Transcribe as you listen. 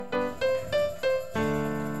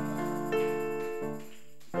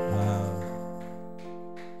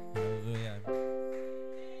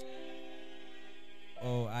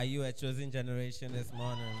a chosen generation this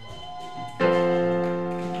morning.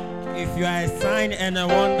 If you are a sign and a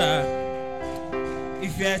wonder,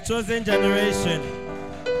 if you are a chosen generation,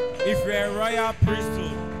 if you are a royal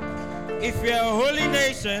priesthood, if you are a holy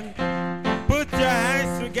nation, put your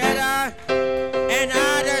hands together and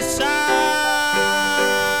add a shout.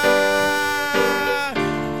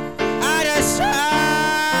 Add a shout.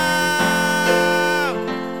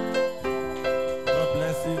 God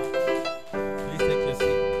bless you. Please take your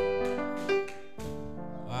seat.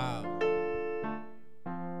 Wow.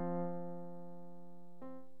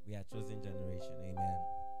 We are chosen generation. Amen.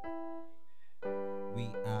 We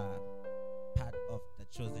are part of the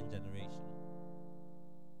chosen generation.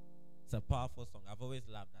 It's a powerful song. I've always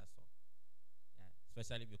loved that song. Yeah,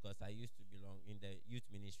 especially because I used to belong in the youth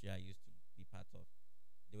ministry I used to be part of.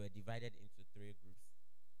 They were divided into 3 groups: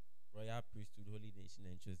 royal priesthood, holy nation,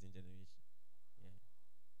 and chosen generation. Yeah.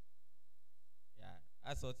 Yeah.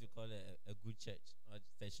 That's what you call a good church. Or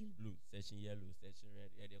session blue, session yellow, session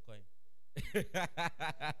red. Yeah, they're calling.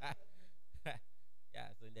 Yeah,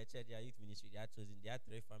 so in the church, their youth ministry, they are chosen. There are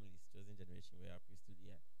 3 families: chosen generation, royal priesthood,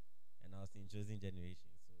 yeah, and I was in chosen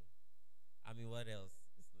generation. So, I mean, what else?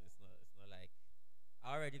 It's not like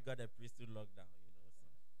I already got a priesthood lockdown,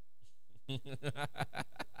 So.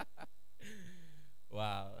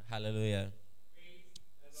 Wow, hallelujah.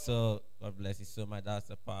 So, God bless you so much. That's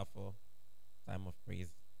a powerful time of praise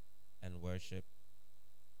and worship.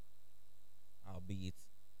 Albeit,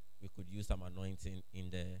 we could use some anointing in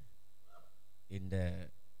the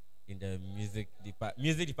music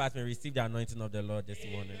department. Receive the anointing of the Lord this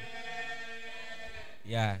morning.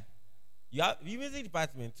 Yeah. You music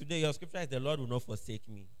department, today your scripture is the Lord will not forsake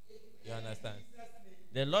me. You understand?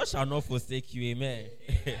 The Lord shall not forsake you. Amen.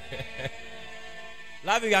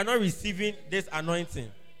 Love, you are not receiving this anointing.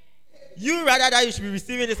 You rather that you should be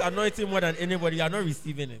receiving this anointing more than anybody. You are not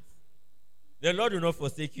receiving it. The Lord will not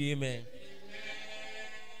forsake you. Amen.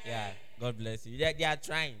 Yeah. God bless you. They are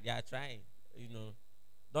trying. They are trying.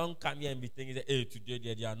 Don't come here and be thinking that, hey,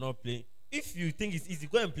 today they are not playing. If you think it's easy,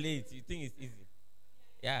 go and play it. You think it's easy.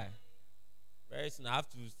 Yeah. Very soon I have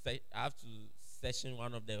to session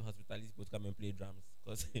one of the hospitality people to come and play drums.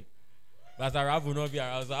 Because Pastor Rav will not be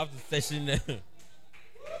around, so I have to session them.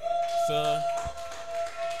 So,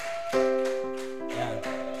 yeah.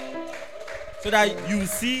 So that you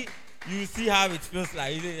see how it feels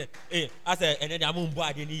like. Hey, I said, and then I'm on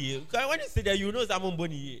board in here. When you say that, you know I'm on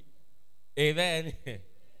board in here. Amen.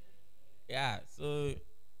 Yeah, so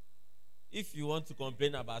if you want to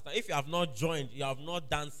complain about something, if you have not joined, you have not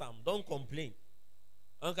done some, don't complain.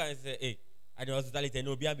 One can say, hey, at the hospitality,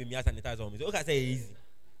 no, be me sanitize on me. Okay, say easy.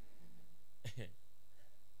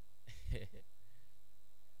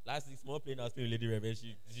 Last week, small plane I was playing with Lady Rebel.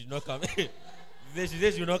 She did not come. She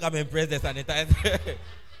said she will not come and press the sanitizer.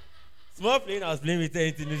 Small plane I was playing with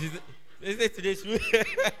her. She said today she will.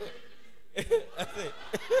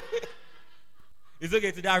 It's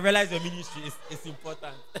okay today. I realize your ministry is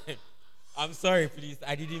important. I'm sorry, please.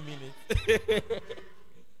 I didn't mean it.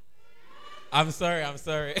 I'm sorry.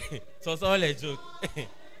 So it's all a joke.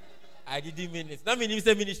 I didn't mean it. Not mean you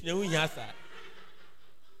say ministry.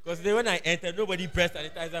 Because today when I entered, nobody pressed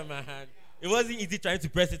sanitizer in my hand. It wasn't easy trying to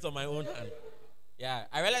press it on my own hand. Yeah,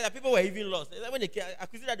 I realized that people were even lost. When they came, I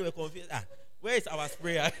could see that they were confused. Where is our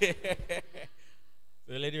sprayer?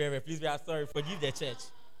 So, Lady Reverend, please be sorry. Forgive the church.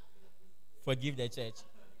 Forgive the church.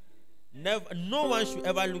 No one should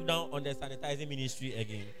ever look down on the sanitizing ministry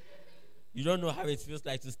again. You don't know how it feels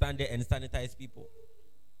like to stand there and sanitize people.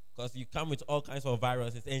 Because you come with all kinds of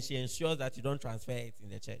viruses, and she ensures that you don't transfer it in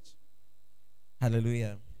the church.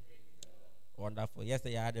 Hallelujah. Wonderful.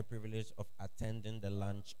 Yesterday I had the privilege of attending the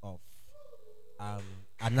launch of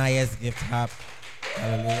Anaya's Gift Hub.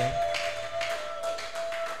 Hallelujah.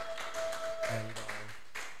 And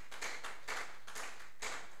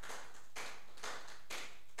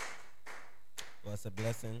it was a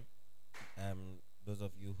blessing. Those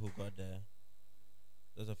of you who got the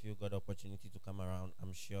opportunity to come around,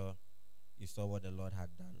 I'm sure you saw what the Lord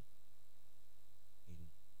had done in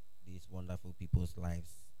these wonderful people's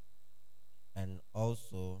lives, and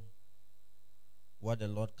also what the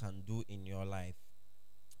Lord can do in your life.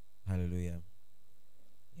 Hallelujah.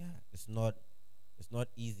 Yeah, it's not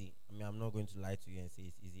easy. I mean, I'm not going to lie to you and say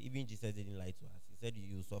it's easy. Even Jesus didn't lie to us. He said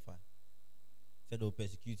you will suffer. He said they will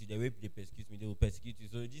persecute you. The way they persecute me, they will persecute you.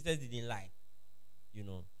 So Jesus didn't lie.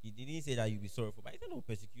 He didn't say that you'll be sorrowful, but he said they will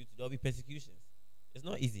persecute you. There will be persecutions. It's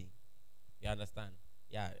not easy. You understand?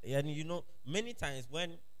 Yeah. And many times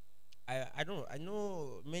when I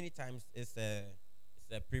know many times it's a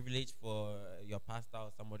privilege for your pastor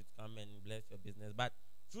or somebody to come and bless your business, but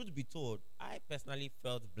truth be told, I personally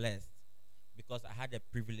felt blessed because I had the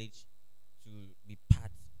privilege to be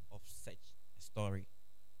part of such a story.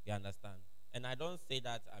 You understand? And I don't say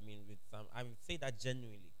that, with some, I say that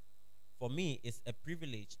genuinely. For me, it's a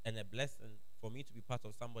privilege and a blessing for me to be part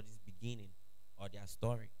of somebody's beginning or their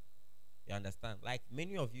story. You understand? Like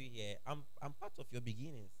many of you here, I'm part of your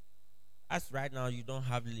beginnings. As right now, you don't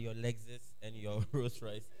have your Lexus and your Rolls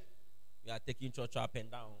Royce. You are taking church up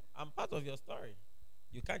and down. I'm part of your story.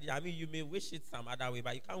 You can't. You may wish it some other way,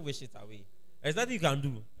 but you can't wish it away. There's nothing you can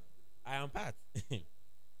do. I am part. The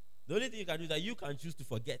only thing you can do is that you can choose to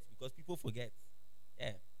forget because people forget.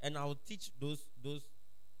 Yeah, and I'll teach those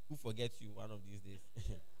who forget you one of these days.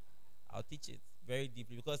 I'll teach it very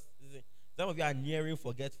deeply because some of you are nearing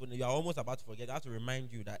forgetfulness. You are almost about to forget. I have to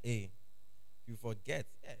remind you that, hey, you forget.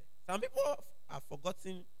 Yeah. Some people have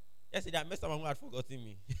forgotten. Yesterday, I met someone who had forgotten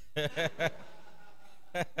me.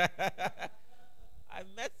 I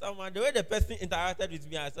met someone, the way the person interacted with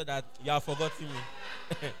me, I said that you have forgotten me.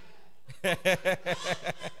 When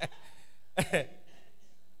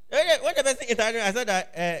the person interacted, I said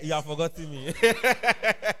that you have forgotten me.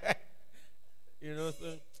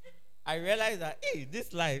 So I realized that, hey,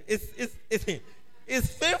 this life is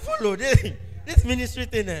painful. Oh, this ministry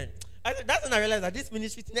thing. That's when I realized that this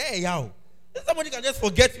ministry thing, hey, yo, somebody can just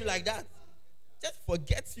forget you like that. Just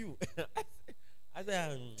forget you. I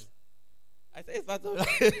said, it's part of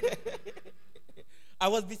life. I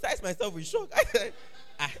was beside myself with shock.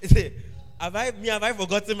 I said, have I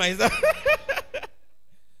forgotten myself?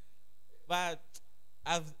 But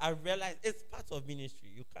I've realized it's part of ministry.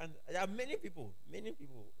 You can't. There are many people.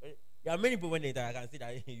 There are many people when they die, I can see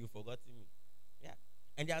that you've forgotten me. Yeah.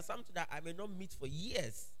 And there are some that I may not meet for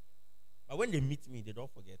years. But when they meet me, they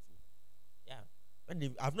don't forget me. Yeah.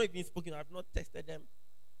 I've not even spoken, I've not texted them.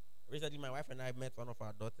 Recently, my wife and I met one of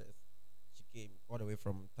our daughters. She came all the way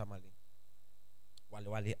from Tamale.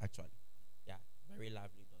 Wale, actually. Yeah, very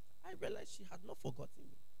lovely daughter. I realized she had not forgotten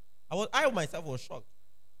me. I myself was shocked.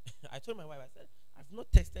 I told my wife, I said, I've not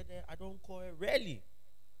texted her, I don't call her, rarely.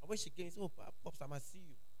 And when she came, she said, oh, Pops, I must see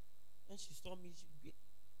you. And she saw me, she greeted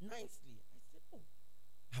nicely. I said, oh,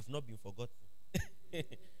 I've not been forgotten.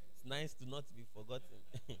 It's nice to not be forgotten.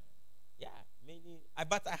 Yeah,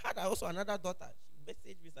 but I had also another daughter. She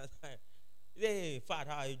messaged me sometime. Hey, Fad,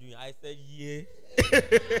 how are you doing? I said, yeah.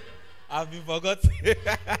 I've been forgotten.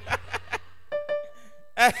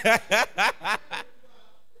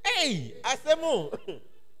 Hey, I said, Mo.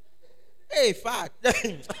 Hey, Fad.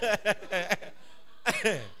 Hey.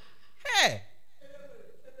 I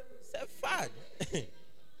said, Fad.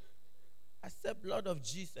 I said, blood of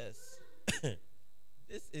Jesus.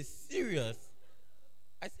 This is serious.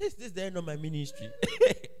 I said, is this the end of my ministry?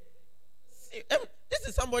 This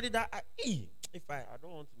is somebody that I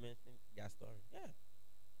don't want to mention their story. Yeah.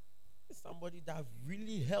 It's somebody that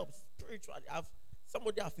really helps spiritually.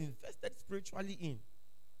 Somebody I've invested spiritually in.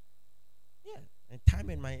 Yeah. And time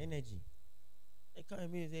and my energy. They come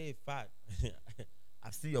at me and say, hey, Fad,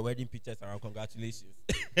 I've seen your wedding pictures around. Congratulations.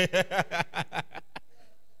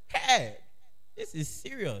 Hey, this is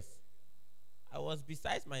serious. I was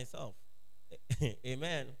beside myself.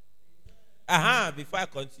 Amen. Before I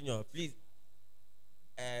continue, please.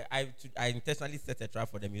 I intentionally set a trap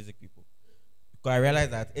for the music people. Because I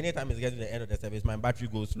realized that anytime it's getting to the end of the service, my battery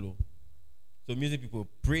goes low. So music people,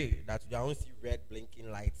 pray that you don't see red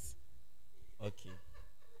blinking lights. Okay.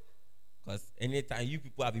 Because anytime you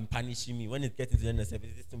people have been punishing me, when it gets to the end of the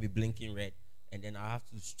service, it's going to be blinking red. And then I have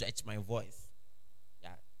to stretch my voice.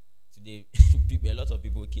 Yeah. Today, a lot of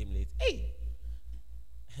people came late. Hey!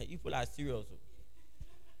 You people are serious.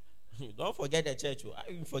 Don't forget the church. Why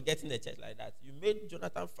are you forgetting the church like that? You made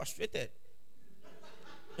Jonathan frustrated.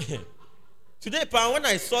 Today, when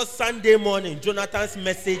I saw Sunday morning, Jonathan's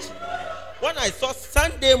message. When I saw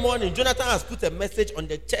Sunday morning, Jonathan has put a message on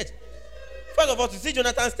the church. First of all, to see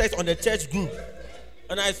Jonathan's text on the church group.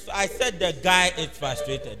 And I said the guy is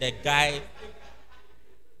frustrated. The guy.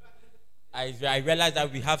 I realized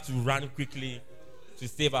that we have to run quickly to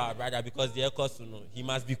save our brother because the echoes to know. He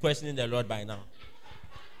must be questioning the Lord by now.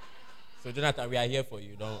 So Jonathan, we are here for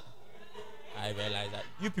you. Don't. I realize that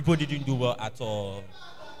you people didn't do well at all.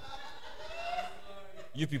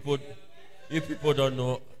 You people don't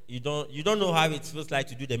know. You don't know how it feels like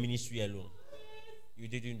to do the ministry alone. You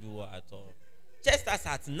didn't do well at all. Just as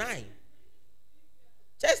at 9.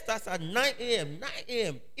 Just as at 9 a.m. 9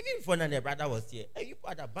 a.m. Even before Nana brother was here, and you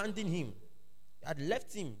had abandoned him. You had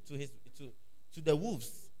left him to the wolves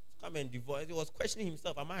to come and devour. He was questioning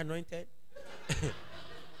himself. Am I anointed?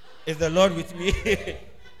 Is the Lord with me?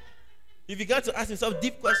 He began to ask himself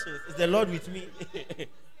deep questions. Is the Lord with me?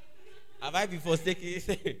 Have I been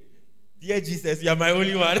forsaken? Dear Jesus, you are my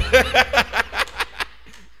only one.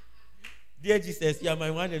 Dear Jesus, you are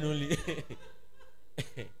my one and only.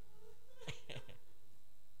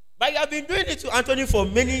 But you have been doing it to Anthony for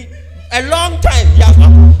a long time.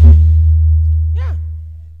 Yeah.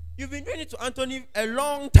 You've been doing it to Anthony a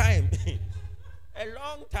long time. A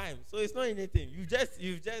long time. So it's not anything.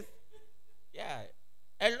 Yeah.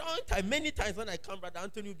 A long time. Many times when I come, Brother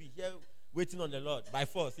Anthony will be here waiting on the Lord by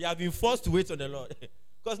force. He has been forced to wait on the Lord.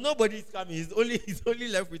 Because nobody is coming. He's only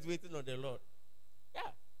left with waiting on the Lord.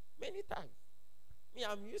 Yeah. Many times. Me,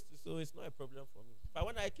 I'm used to, so it's not a problem for me. But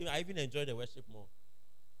when I came, I even enjoy the worship more.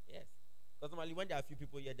 Yes. Because normally when there are a few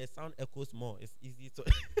people here, the sound echoes more. It's easy to...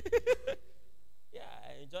 Yeah,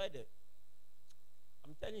 I enjoyed it.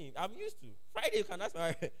 I'm telling you, I'm used to. Friday, you can ask my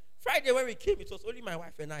wife. Friday when we came, it was only my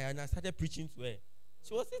wife and I started preaching to her.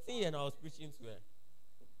 She was sitting here and I was preaching to her.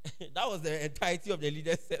 That was the entirety of the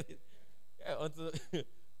leader's service. Yeah, until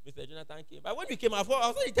Mr. Jonathan came. But when we came, I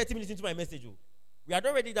was only 30 minutes into my message. Oh. We had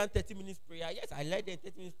already done 30 minutes prayer. Yes, I led the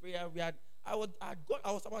 30 minutes prayer. I was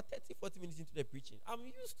about 30, 40 minutes into the preaching. I'm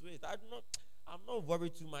used to it. I'm not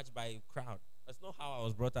worried too much by crowd. That's not how I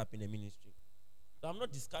was brought up in the ministry. So I'm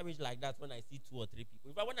not discouraged like that when I see 2 or 3 people.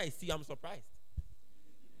 In fact, when I see, I'm surprised.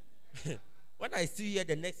 When I see you here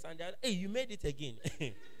the next Sunday, hey, you made it again.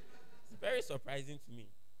 It's very surprising to me.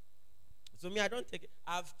 So me, I don't take it.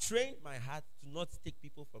 I've trained my heart to not take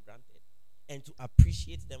people for granted and to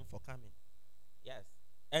appreciate them for coming. Yes.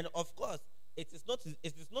 And of course, it is not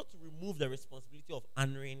to remove the responsibility of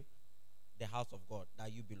honoring the house of God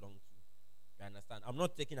that you belong to. You understand? I'm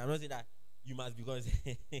not saying that you must, because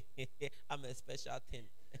I'm a special thing.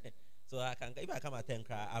 So if I come at 10,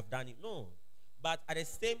 I've done it. No. But at the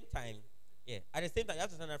same time, you have to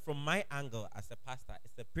understand that from my angle as a pastor,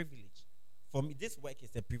 it's a privilege. For me, this work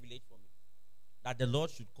is a privilege for me. That the Lord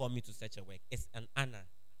should call me to such a work. It's an honor.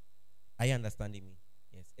 Are you understanding me?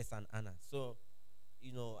 Yes, it's an honor. So,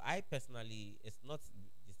 I personally, it's not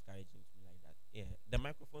discouraging to me like that. Yeah, the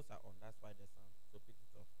microphones are on. That's why the sound. So pick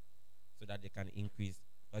it off so that they can increase.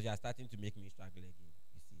 Because you are starting to make me struggle again.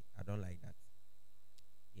 You see, I don't like that.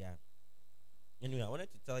 Yeah. Anyway, I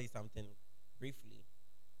wanted to tell you something briefly.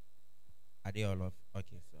 Are they all off?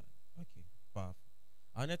 Okay, powerful.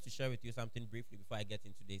 I wanted to share with you something briefly before I get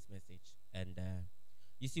into today's message. And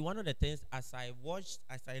you see, one of the things as I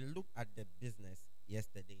looked at the business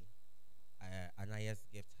yesterday, Anaya's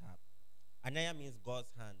gift hub. Anaya means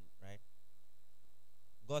God's hand, right?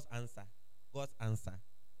 God's answer. God's answer.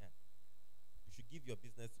 Yeah. You should give your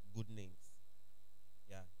business good names.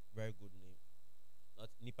 Yeah, very good names. Not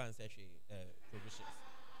Nipan Seshi provisions.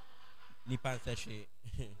 Nipan Seshi.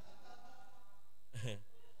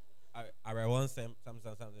 I want something.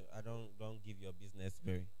 I don't give your business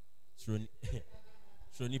very.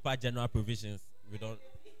 Through Nipa general provisions. We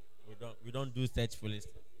don't do such foolish.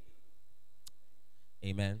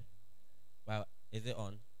 Amen. Well, is it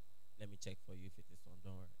on? Let me check for you if it is on.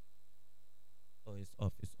 Don't worry. Oh, it's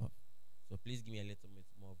off. It's off. So please give me a little bit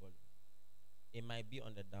more volume. It might be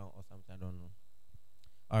on the down or something. I don't know.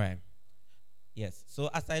 All right. Yes. So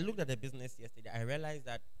as I looked at the business yesterday, I realized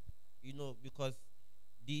that, because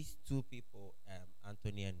these 2 people,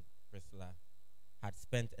 Anthony and Priscilla, had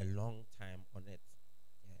spent a long time on it.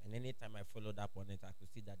 Yeah. And anytime I followed up on it, I could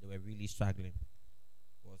see that they were really struggling.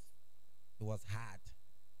 It was hard.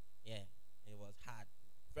 Yeah, it was hard.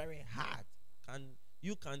 Very hard.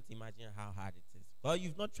 You can't imagine how hard it is. Well,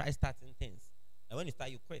 you've not tried starting things. And when you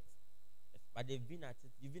start, you quit. But they've been at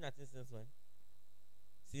it. You've been at it since when?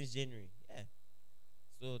 Since January. Yeah.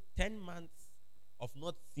 So 10 months of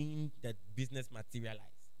not seeing that business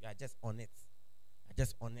materialize. You are just on it.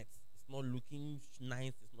 It's not looking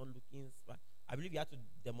nice. It's not looking smart. I believe you had to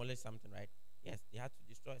demolish something, right? Yes, they had to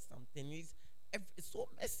destroy something. It's so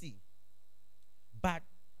messy. But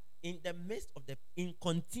in the midst of in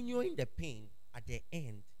continuing the pain, at the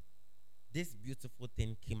end, this beautiful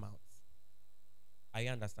thing came out. I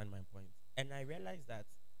understand my point. And I realized that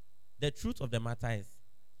the truth of the matter is,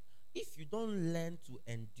 if you don't learn to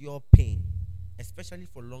endure pain, especially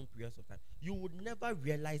for long periods of time, you would never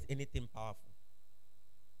realize anything powerful.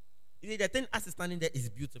 You see, the thing as it's standing there is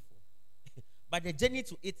beautiful. But the journey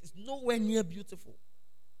to it is nowhere near beautiful.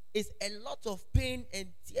 It's a lot of pain and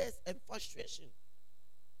tears and frustration.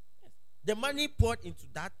 Yes. The money poured into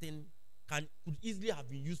that thing could easily have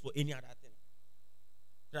been used for any other thing.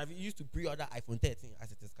 Could have been used to pre-order iPhone 13 as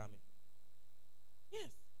it is coming. Yes.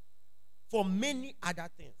 For many other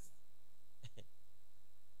things.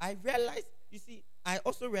 I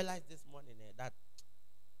also realized this morning that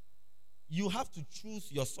you have to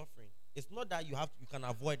choose your suffering. It's not that you can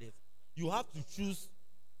avoid it. You have to choose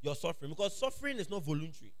your suffering, because suffering is not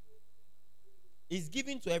voluntary. It's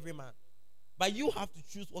given to every man. But you have to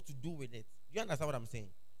choose what to do with it. Do you understand what I'm saying?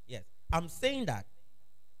 Yes. I'm saying that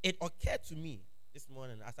it occurred to me this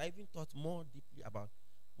morning as I even thought more deeply about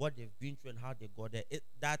what they've been through and how they got there,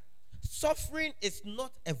 that suffering is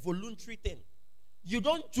not a voluntary thing. You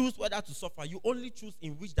don't choose whether to suffer. You only choose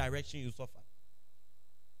in which direction you suffer.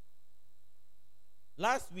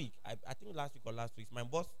 Last week, I think last week or last week, my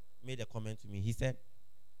boss made a comment to me. He said,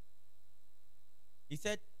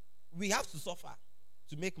 we have to suffer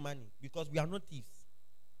to make money because we are not thieves.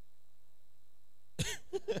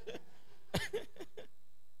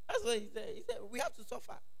 That's what he said. He said, we have to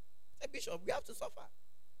suffer. I said, Bishop, we have to suffer.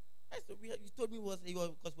 I said, you told me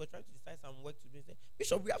because we're trying to decide some work to do. He said,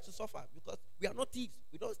 Bishop, we have to suffer because we are not thieves.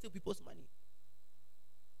 We don't steal people's money.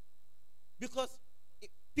 Because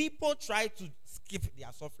people try to skip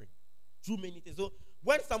their suffering through many things. So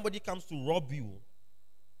when somebody comes to rob you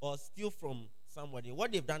or steal from somebody,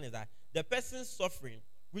 what they've done is that the person's suffering,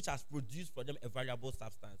 which has produced for them a valuable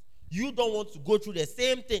substance, you don't want to go through the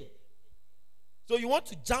same thing. So you want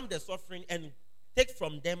to jump the suffering and take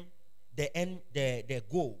from them the end, the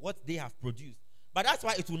goal, what they have produced. But that's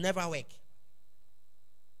why it will never work.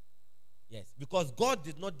 Yes, because God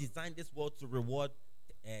did not design this world to reward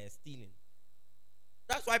stealing.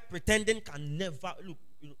 That's why pretending can never look.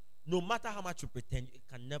 No matter how much you pretend, it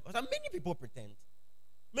can never. Many people pretend.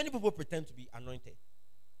 Many people pretend to be anointed.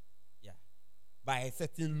 Yeah, by a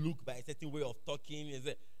certain look, by a certain way of talking.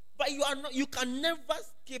 But you are not. You can never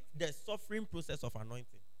skip the suffering process of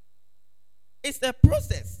anointing. It's a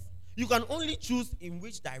process. You can only choose in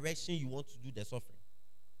which direction you want to do the suffering.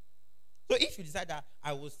 So if you decide that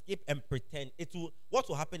I will skip and pretend, what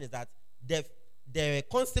will happen is that the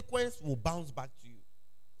consequence will bounce back to you.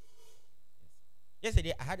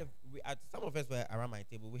 Yesterday, some of us were around my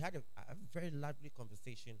table. We had a very lively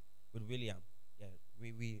conversation with William. Yeah,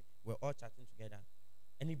 we were all chatting together,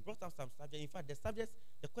 and he brought up some subjects. In fact,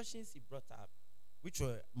 the questions he brought up, which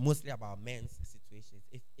were mostly about men's situations.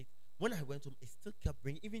 When I went home, it still kept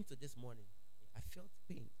bringing. Even to this morning, I felt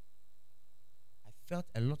pain. I felt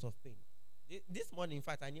a lot of pain. This morning, in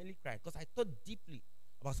fact, I nearly cried because I thought deeply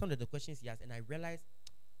about some of the questions he asked, and I realized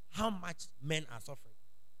how much men are suffering,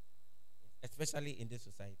 especially in this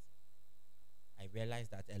society. I realized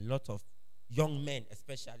that a lot of young men,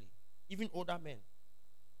 especially, even older men,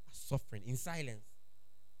 are suffering in silence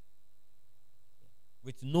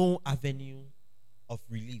with no avenue of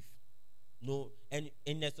relief. No, and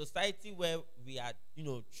in a society where we are,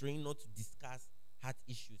 trained not to discuss heart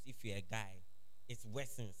issues, if you're a guy, it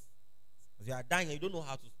worsens. Because you are dying and you don't know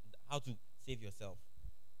how to save yourself.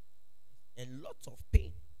 A lot of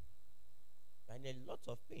pain. And a lot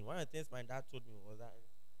of pain. One of the things my dad told me was that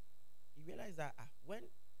he realized that when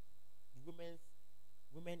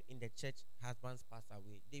women in the church husbands pass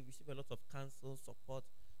away, they receive a lot of counsel, support.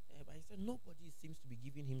 But he said nobody seems to be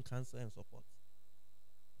giving him counsel and support.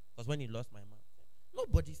 Because when he lost my mom,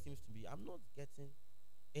 nobody seems to be. I'm not getting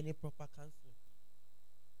any proper counseling.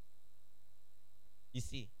 You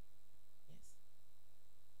see? Yes.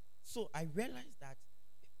 So I realized that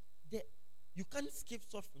you can't skip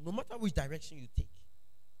suffering, no matter which direction you take.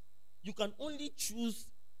 You can only choose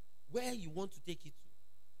where you want to take it to.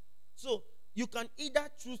 So you can either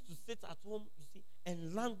choose to sit at home, you see,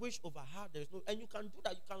 and languish over how there is no, and you can do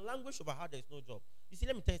that. You can languish over how there is no job. You see,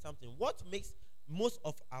 let me tell you something. What makes most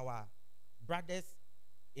of our brothers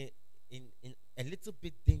in a little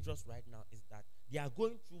bit dangerous right now is that they are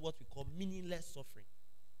going through what we call meaningless suffering.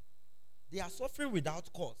 They are suffering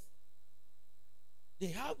without cause. They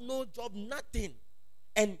have no job, nothing,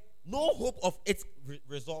 and no hope of it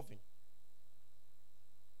resolving.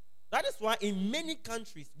 That is why in many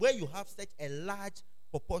countries where you have such a large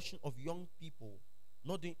proportion of young people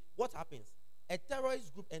not doing, what happens? A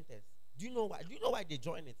terrorist group enters. Do you know why? Do you know why they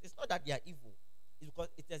join it? It's not that they are evil. It's because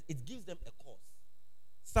it gives them a cause,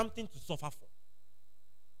 something to suffer for.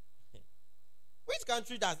 Which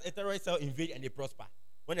country does a terrorist cell invade and they prosper?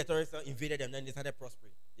 When the terrorist cell invaded them, then they started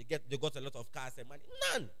prospering. They got a lot of cars and money.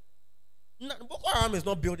 None. Boko Haram is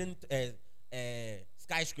not building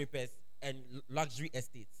skyscrapers and luxury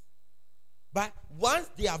estates. But once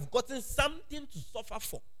they have gotten something to suffer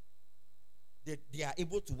for, they are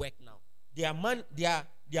able to work now.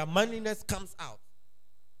 Their manliness comes out.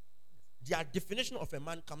 Their definition of a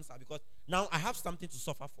man comes out because now I have something to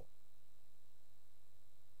suffer for.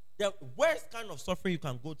 The worst kind of suffering you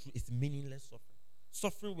can go through is meaningless suffering.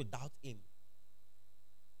 Suffering without aim.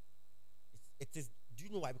 It is. Do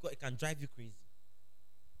you know why? Because it can drive you crazy.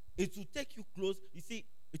 It will take you close. You see,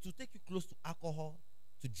 it will take you close to alcohol,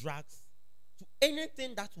 to drugs, to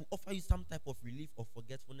anything that will offer you some type of relief or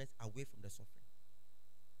forgetfulness away from the suffering.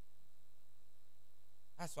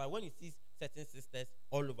 That's why when you see certain sisters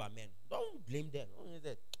all over men, don't blame them. Don't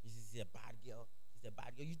say, this is a bad girl. She's a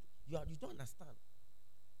bad girl. You don't understand.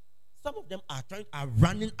 Some of them are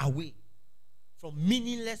running away from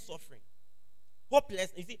meaningless suffering.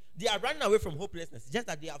 Hopelessness. You see, they are running away from hopelessness. Just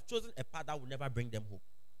that they have chosen a path that will never bring them hope.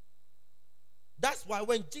 That's why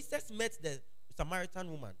when Jesus met the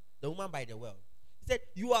Samaritan woman, the woman by the well, he said,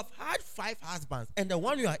 you have had 5 husbands, and the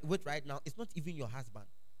one you are with right now is not even your husband.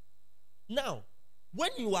 Now, when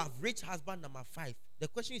you have reached husband number 5, the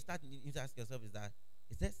question you need to ask yourself is that,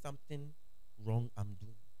 is there something wrong I'm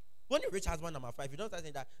doing? When you reach husband number 5, you don't start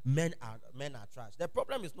saying that men are trash. The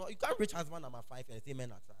problem is not, you can't reach husband number 5 and say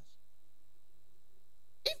men are trash.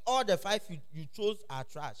 If all the 5 you chose are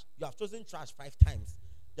trash, you have chosen trash 5 times,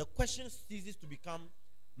 the question ceases to become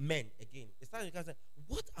men again. It's time you can say,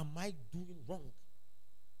 what am I doing wrong?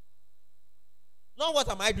 Not what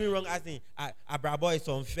am I doing wrong as in, Abrabo is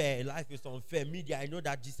unfair, life is unfair, media, I know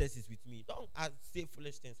that Jesus is with me. Don't say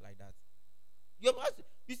foolish things like that.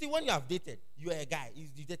 You see, when you have dated, you are a guy,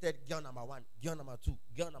 you dated girl number 1, girl number 2,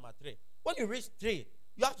 girl number 3. When you reach 3,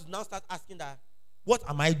 you have to now start asking that, what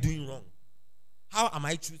am I doing wrong? How am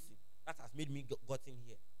I choosing? That has made me gotten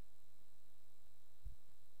here.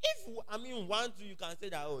 If, 1, 2, you can say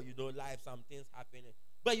that, life, some things happen.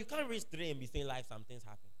 But you can't reach 3 and be saying life, some things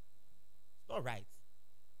happen. It's not right.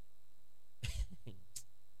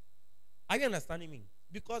 Are you understanding me?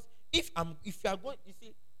 Because if you are going, you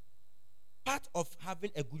see, part of having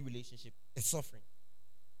a good relationship is suffering.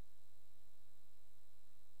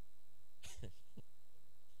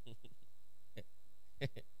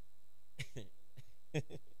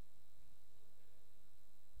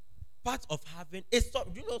 Part of having a do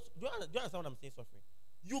you understand what I'm saying? Suffering.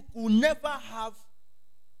 You will never have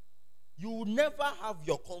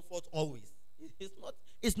your comfort always.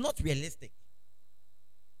 It's not realistic.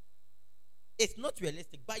 It's not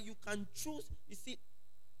realistic. But you can choose. You see,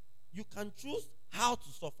 you can choose how to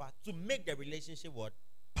suffer to make the relationship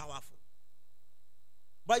powerful.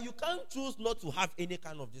 But you can't choose not to have any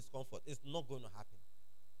kind of discomfort. It's not going to happen.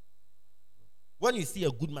 When you see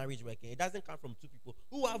a good marriage working, it doesn't come from 2 people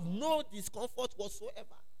who have no discomfort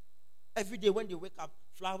whatsoever. Every day when they wake up,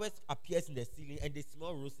 flowers appears in the ceiling and they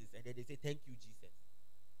smell roses and then they say, thank you, Jesus.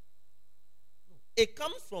 It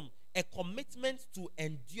comes from a commitment to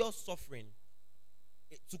endure suffering,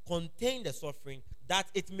 to contain the suffering, that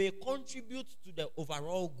it may contribute to the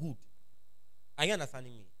overall good. Are you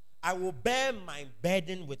understanding me? I will bear my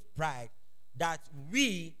burden with pride that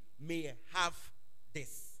we may have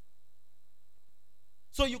this.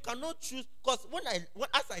 So you cannot choose, because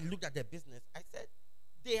as I looked at the business, I said,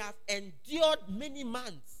 they have endured many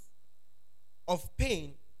months of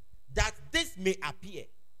pain that this may appear.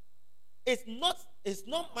 It's not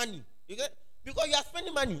money. You get? Because you are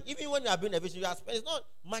spending money. Even when you are doing a vision, you are spending. It's not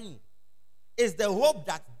money. It's the hope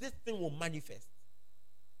that this thing will manifest.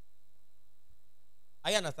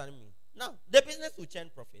 Are you understanding me? Now, the business will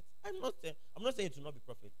churn profit. I'm not saying it will not be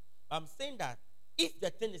profit. But I'm saying that if the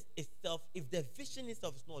thing is itself, if the vision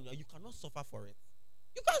itself is not on you cannot suffer for it.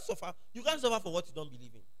 You can't suffer. You can't suffer for what you don't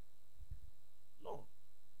believe in. No.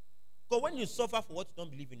 Because when you suffer for what you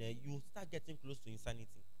don't believe in, you start getting close to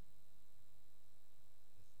insanity.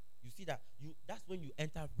 You see that's when you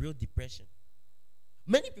enter real depression.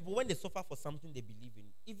 Many people, when they suffer for something they believe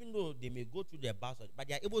in, even though they may go through their bouts, but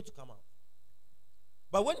they are able to come out.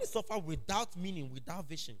 But when you suffer without meaning, without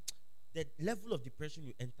vision, the level of depression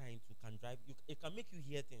you enter into can drive you. It can make you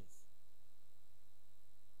hear things.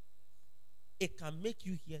 It can make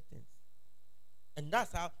you hear things. And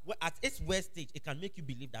that's how, at its worst stage, it can make you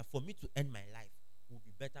believe that for me to end my life will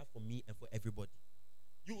be better for me and for everybody.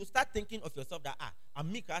 You will start thinking of yourself that,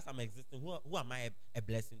 I'm me as I'm existing. Who am I a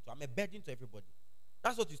blessing to? I'm a burden to everybody.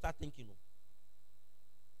 That's what you start thinking of.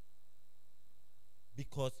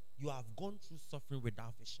 Because you have gone through suffering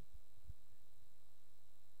without vision.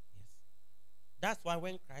 Yes. That's why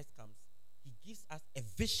when Christ comes, he gives us a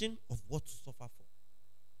vision of what to suffer for.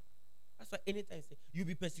 That's why anytime you say, you'll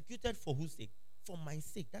be persecuted for whose sake? For my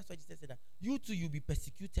sake. That's why Jesus said that. You too, you'll be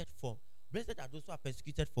persecuted for. Blessed are those who are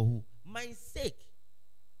persecuted for who? My sake.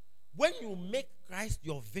 When you make Christ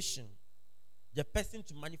your vision, the person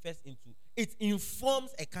to manifest into, it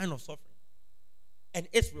informs a kind of suffering and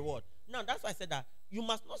its reward. Now, that's why I said that you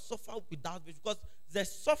must not suffer without vision, because the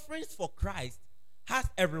sufferings for Christ has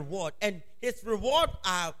a reward, and his reward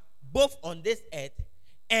are both on this earth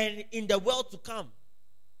and in the world to come.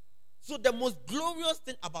 So the most glorious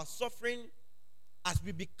thing about suffering as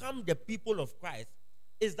we become the people of Christ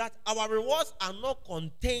is that our rewards are not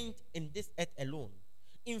contained in this earth alone.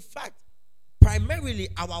 In fact, primarily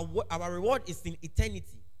our reward is in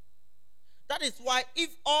eternity. That is why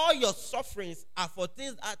if all your sufferings are for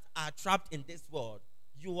things that are trapped in this world,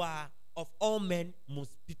 you are of all men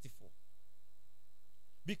most pitiful.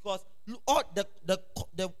 Because the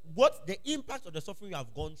impact of the suffering you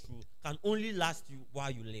have gone through can only last you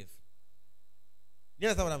while you live. You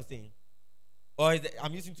understand what I'm saying? Or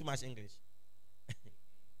I'm using too much English?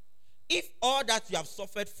 If all that you have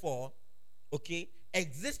suffered for, okay,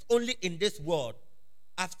 exists only in this world,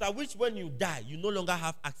 after which when you die, you no longer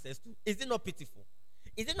have access to, is it not pitiful?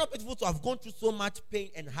 Is it not pitiful to have gone through so much pain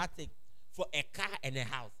and heartache for a car and a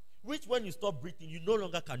house, which when you stop breathing, you no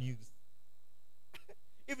longer can use?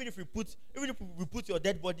 Even if we put your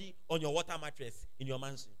dead body on your water mattress in your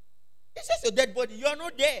mansion, it's just your dead body. You are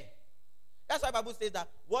not there. That's why the Bible says that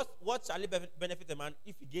what shall it benefit a man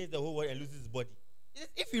if he gains the whole world and loses his body?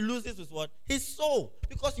 If he loses his what? His soul.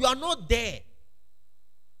 Because you are not there.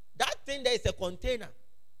 That thing there is a container.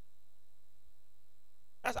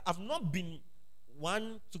 I've not been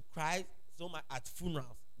one to cry so much at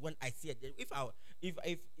funerals when I see it. If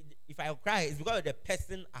I cry, it's because of the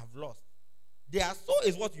person I've lost. Their soul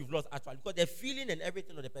is what you've lost actually, because the feeling and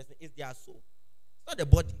everything of the person is their soul. It's not the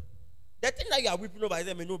body. The thing that you are weeping over is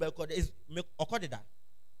that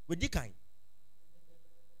with the kind.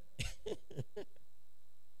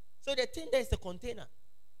 So the thing there is a container.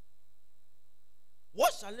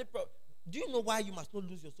 What shall it? Do you know why you must not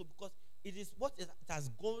lose your soul? Because it is what it has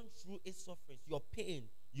gone through its sufferings, your pain,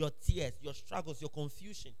 your tears, your struggles, your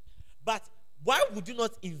confusion. But why would you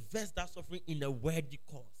not invest that suffering in a worthy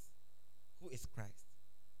cause? Who is Christ?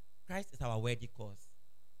 Christ is our worthy cause.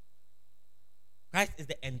 Christ is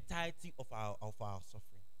the entirety of our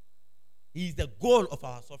suffering. He is the goal of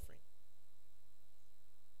our suffering.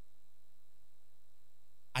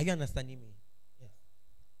 Are you understanding me? Yes.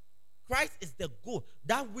 Christ is the goal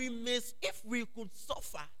that we miss. If we could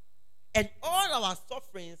suffer and all our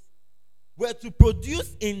sufferings were to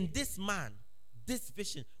produce in this man this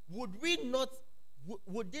vision, would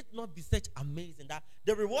it not be such amazing that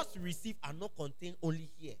the rewards we receive are not contained only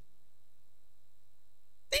here?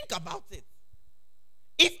 Think about it.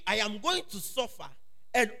 If I am going to suffer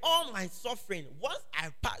and all my suffering, once I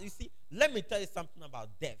pass, you see, let me tell you something about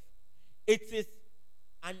death. It is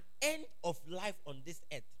an end of life on this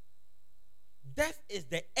earth. Death is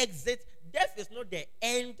the exit. Death is not the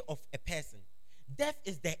end of a person. Death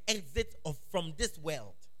is the exit from this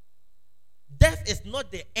world. Death is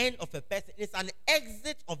not the end of a person. It's an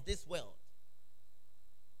exit of this world.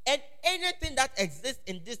 And anything that exists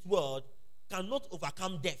in this world cannot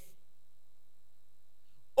overcome death.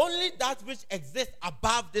 Only that which exists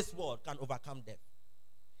above this world can overcome death.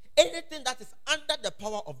 Anything that is under the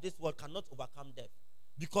power of this world cannot overcome death.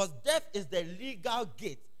 Because death is the legal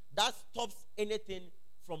gate that stops anything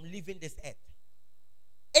from leaving this earth.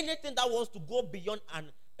 Anything that wants to go beyond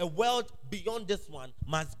a world beyond this one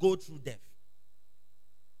must go through death.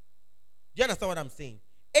 Do you understand what I'm saying?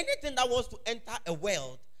 Anything that wants to enter a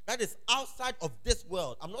world that is outside of this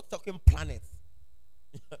world, I'm not talking planets.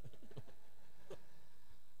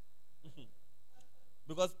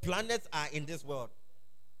 Because planets are in this world.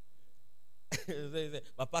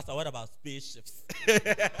 But Pastor, what about spaceships?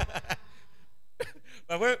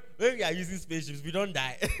 But when we are using spaceships, we don't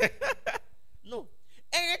die. No.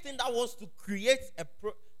 Anything that wants to create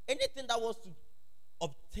anything that wants to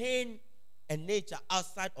obtain a nature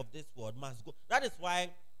outside of this world must go. That is why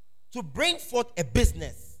to bring forth a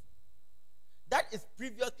business that is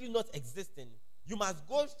previously not existing, you must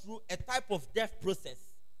go through a type of death process.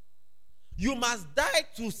 You must die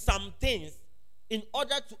to some things in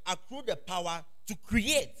order to accrue the power to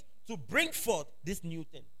create, to bring forth this new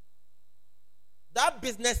thing. That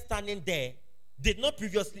business standing there did not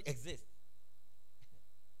previously exist.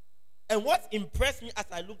 And what impressed me as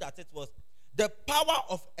I looked at it was the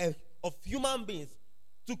power of human beings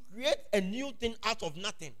to create a new thing out of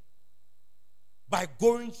nothing by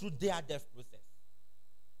going through their death process.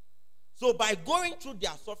 So by going through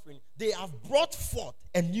their suffering, they have brought forth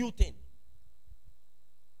a new thing.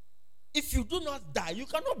 If you do not die, you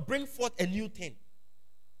cannot bring forth a new thing.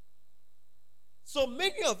 So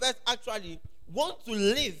many of us actually want to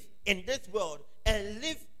live in this world and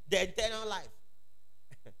live the eternal life.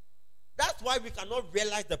 That's why we cannot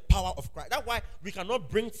realize the power of Christ. That's why we cannot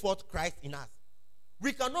bring forth Christ in us.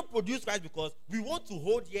 We cannot produce Christ because we want to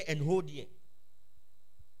hold here and hold here.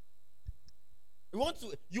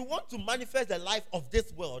 You want to manifest the life of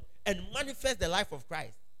this world and manifest the life of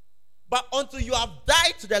Christ. But until you have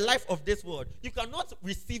died to the life of this world, you cannot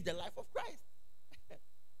receive the life of Christ.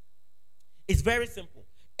 It's very simple.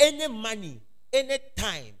 any money, any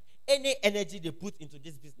time, any energy they put into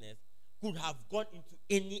this business could have gone into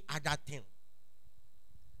any other thing.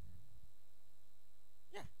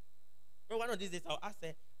 Yeah. But one of these days, I'll ask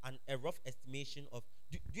a rough estimation of.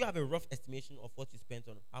 Do you have a rough estimation of what you spent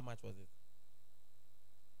on? How much was it?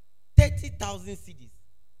 30,000 CDs.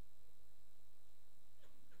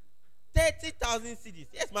 30,000 CDs.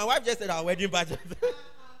 Yes, my wife just said our wedding budget.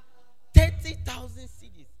 30,000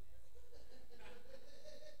 CDs.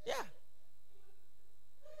 Yeah.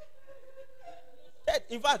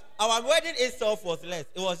 In fact, our wedding itself was less.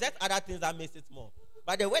 It was just other things that makes it more.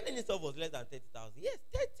 But the wedding itself was less than 30,000. Yes,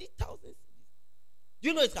 30,000 CDs. Do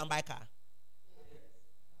you know it can buy car?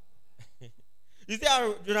 You see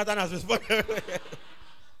how Jonathan has responded?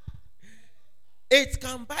 It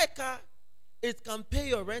can buy car. It can pay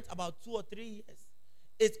your rent about 2 or 3 years.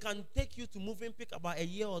 It can take you to moving pick about a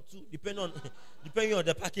year or two, depending on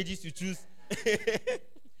the packages you choose.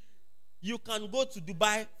 You can go to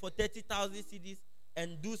Dubai for 30,000 CDs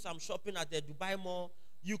and do some shopping at the Dubai Mall.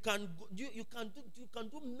 You can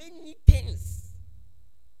do many things.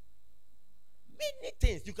 Many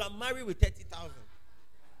things. You can marry with 30,000.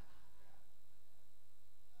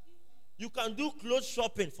 You can do clothes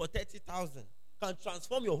shopping for 30,000. Can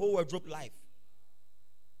transform your whole wardrobe life.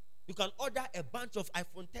 You can order a bunch of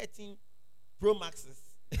iPhone 13 Pro Maxes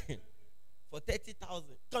for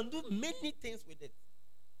 30,000. Can do many things with it.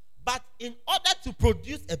 But in order to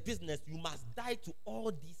produce a business, you must die to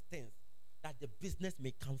all these things that the business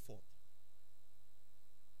may come forth.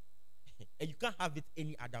 And you can't have it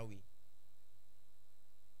any other way.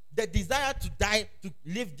 The desire to die, to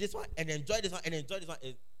live this one and enjoy this one and enjoy this one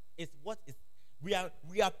is what is. We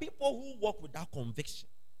are people who walk with that conviction.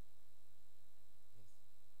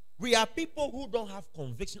 We are people who don't have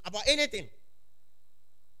conviction about anything.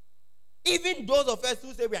 Even those of us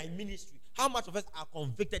who say we are in ministry, how much of us are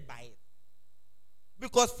convicted by it?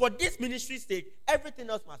 Because for this ministry's sake, everything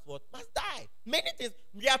else must die. Many things.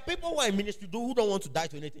 There are people who are in ministry who don't want to die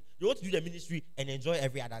to anything. They want to do the ministry and enjoy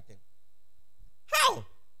every other thing. How?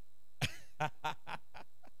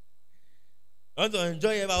 I want to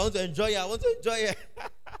enjoy it. I want to enjoy it. I want to enjoy it.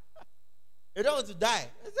 You don't want to die.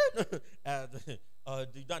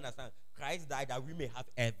 You don't understand. Christ died that we may have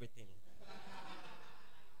everything.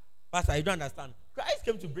 Pastor, you don't understand. Christ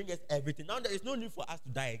came to bring us everything. Now there is no need for us to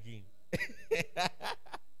die again.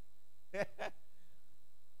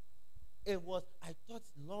 I thought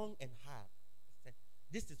long and hard.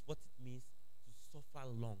 This is what it means to suffer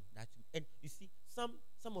long. And you see, some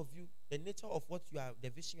of you, the nature of what you are, the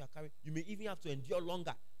vision you are carrying, you may even have to endure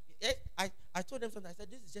longer. Yes, I told them something. I said,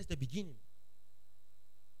 this is just the beginning.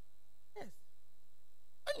 Yes.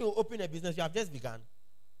 When you open a business, you have just begun.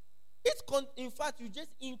 In fact, you just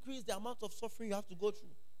increase the amount of suffering you have to go through.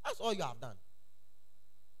 That's all you have done.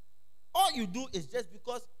 All you do is just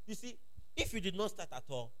because, you see, if you did not start at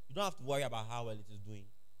all, you don't have to worry about how well it is doing.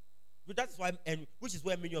 But that's why, and which is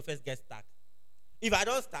where many of us get stuck. If I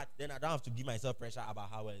don't start, then I don't have to give myself pressure about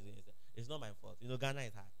how well it is. It's not my fault. Ghana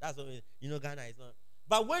is hard. That's what Ghana is not.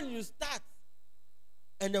 But when you start,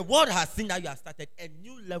 and the world has seen that you have started, a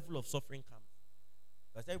new level of suffering comes.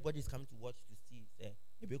 Because everybody is coming to watch to see.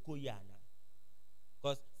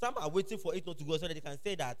 Because some are waiting for it not to go so that they can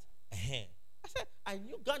say that, I said, I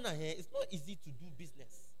knew Ghana here. It's not easy to do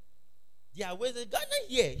business. There are ways Ghana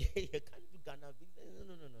here. You can't do Ghana business.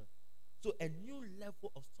 No. So a new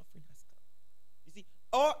level of suffering has come. You see,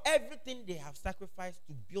 everything they have sacrificed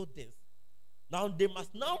to build this. Now they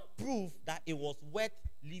must now prove that it was worth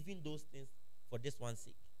leaving those things for this one's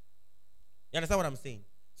sake. You understand what I'm saying?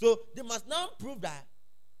 So they must now prove that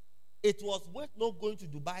it was worth not going to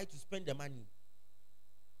Dubai to spend the money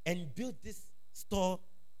and build this store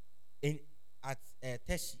at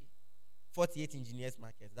Teshi, 48 Engineers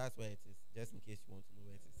Market. That's where it is, just in case you want to know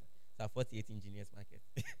where it is. It's at 48 Engineers Market.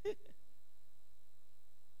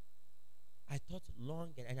 I thought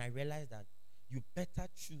long and I realized that you better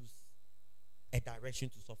choose a direction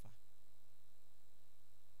to suffer.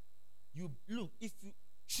 If you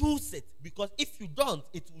choose it, because if you don't,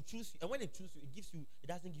 it will choose you. And when it chooses you, it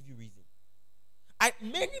doesn't give you reason.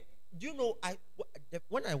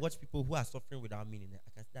 When I watch people who are suffering without meaning, I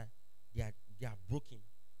can see that they are broken.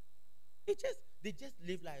 They just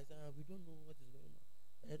live like we don't know what is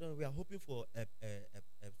going on. We are hoping for a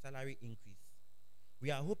salary increase.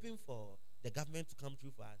 We are hoping for the government to come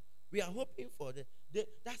through for us. We are hoping for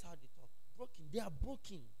that's how they talk. Broken. They are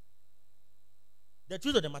broken. The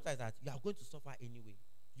truth of the matter is that you are going to suffer anyway.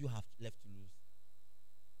 You have left to lose.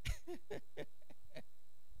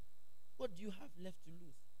 What do you have left to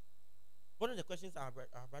lose? One of the questions our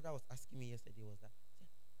brother was asking me yesterday was that,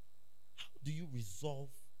 how do you resolve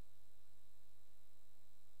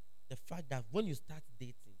the fact that when you start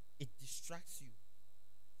dating, it distracts you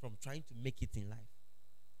from trying to make it in life.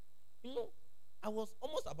 You know, I was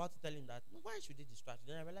almost about to tell him that, no, why should it distract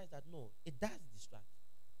you? Then I realized that no, it does distract.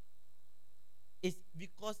 It's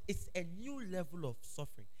because it's a new level of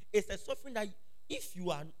suffering. It's a suffering that if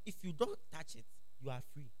you don't touch it, you are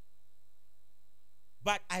free.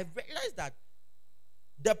 But I realized that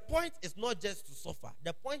the point is not just to suffer.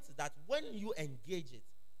 The point is that when you engage it,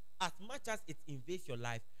 as much as it invades your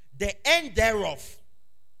life, the end thereof,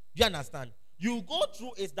 you understand? You go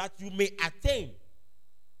through it that you may attain.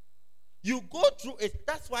 You go through it.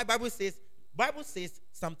 That's why Bible says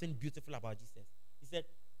something beautiful about Jesus. He said,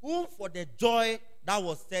 whom for the joy that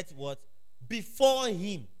was set what? Before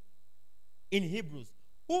him. In Hebrews.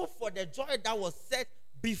 Who for the joy that was set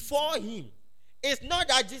before him. It's not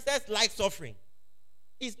that Jesus likes suffering.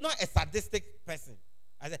 He's not a sadistic person.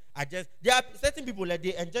 There are certain people that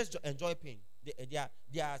they just enjoy pain. They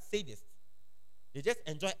are sadists. They just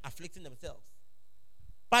enjoy afflicting themselves.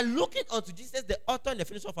 But looking unto Jesus, the author and the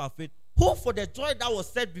finisher of our faith, who for the joy that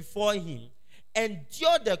was set before him,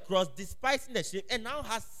 endured the cross, despising the shame, and now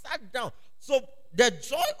has sat down. So the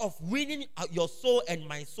joy of winning your soul and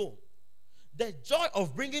my soul, the joy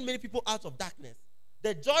of bringing many people out of darkness,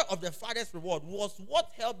 the joy of the Father's reward was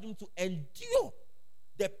what helped him to endure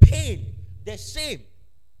the pain, the shame.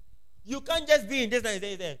 You can't just be in this and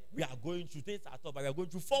say, we are going through things at all, but we are going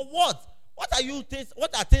through for what?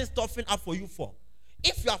 What are things toughening up for you for?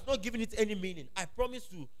 If you have not given it any meaning, I promise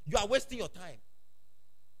you are wasting your time.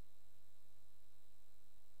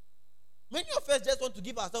 Many of us just want to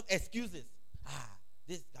give ourselves excuses.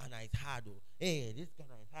 This Ghana is hard. Hey, this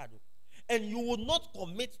Ghana is hard. And you will not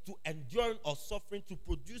commit to enduring or suffering to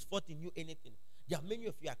produce forth in you anything. There are many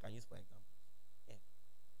of you I can use for example. Yeah.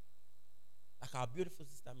 Like our beautiful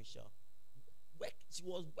sister Michelle. She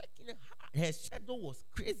was working hard. Her schedule was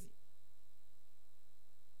crazy.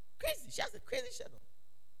 Crazy. She has a crazy schedule.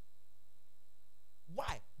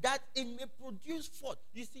 Why? That it may produce forth.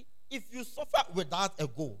 You see, if you suffer without a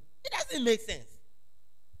goal, it doesn't make sense.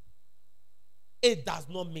 It does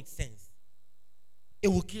not make sense. It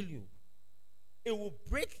will kill you. It will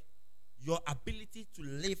break your ability to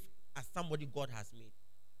live as somebody God has made.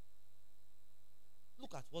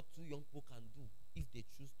 Look at what two young people can do if they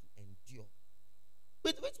choose to endure.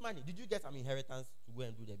 With which money? Did you get some inheritance to go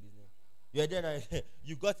and do the business? You're there,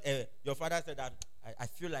 you got your father said that I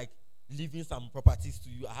feel like leaving some properties to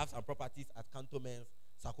you. I have some properties at Cantonments,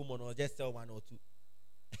 Sakumono, just sell one or two.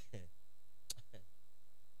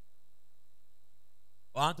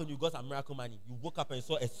 Or Anthony, you got some miracle money. You woke up and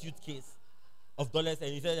saw a suitcase of dollars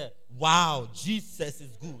and you said, wow, Jesus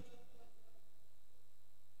is good.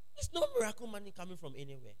 It's no miracle money coming from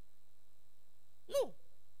anywhere. No.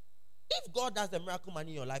 If God does the miracle money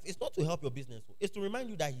in your life, it's not to help your business. It's to remind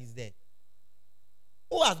you that he's there.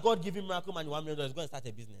 Who has God given miracle money $1 million is going to start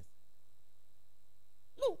a business?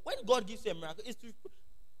 No. When God gives you a miracle,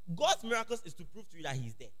 God's miracles is to prove to you that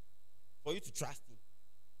he's there. For you to trust him.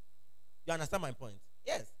 You understand my point?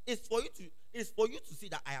 Yes. It's for you to see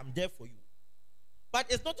that I am there for you. But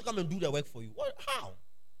it's not to come and do the work for you. Well, how?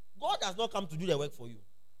 God has not come to do the work for you.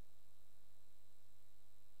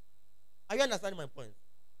 Are you understanding my point?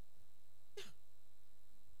 Yeah.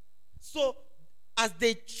 So, as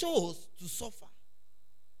they chose to suffer,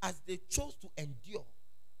 as they chose to endure,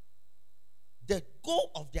 the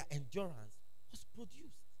goal of their endurance was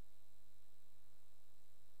produced.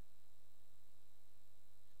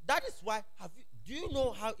 That is why, do you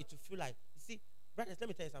know how it will feel like? You see, brothers, let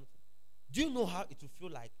me tell you something. Do you know how it will feel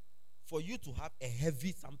like for you to have a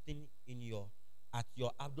heavy something at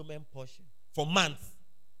your abdomen portion for months?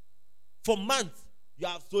 For months, you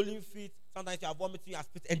have swollen feet. Sometimes you are vomiting, you are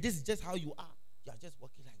spitting, and this is just how you are. You are just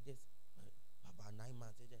walking like this. About 9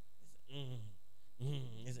 months.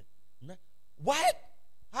 Why?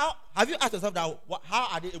 How have you asked yourself that? How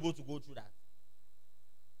are they able to go through that?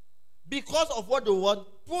 Because of what the word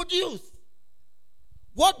produce.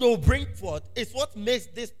 What they'll bring forth is what makes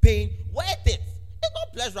this pain worth it. It's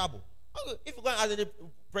not pleasurable. If you go and ask any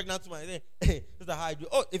pregnant woman, say, hey, this is how I do.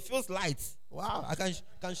 Oh, it feels light. Wow, I can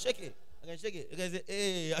shake it. I can shake it. You can say,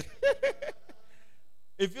 hey.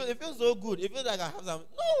 It feels so good. It feels like I have some.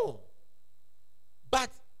 No.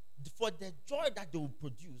 But for the joy that they will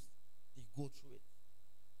produce, they go through it.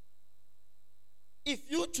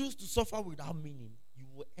 If you choose to suffer without meaning, you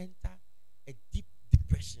will enter a deep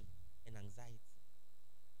depression and anxiety.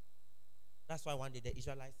 That's why one day the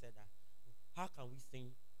Israelites said that, how can we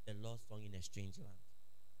sing the Lord's song in a strange land?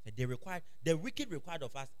 So the wicked required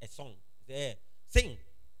of us a song. They said, sing.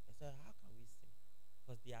 I said, how can we sing?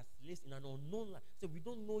 Because they are slaves in an unknown land. So we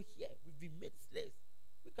don't know here. We've been made slaves.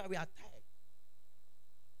 We are tired.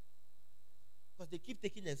 Because they keep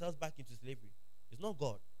taking themselves back into slavery. It's not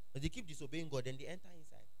God. But they keep disobeying God, and they enter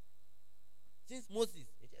inside. Since Moses,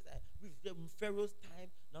 it's just with Pharaoh's time,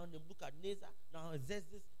 now they look at Nazar, now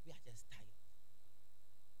Xerxes, we are just tired.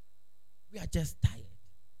 We are just tired.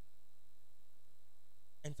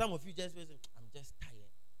 And some of you just say, I'm just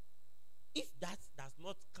tired. If that does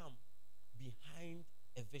not come behind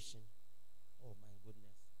a vision, oh my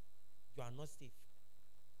goodness, you are not safe.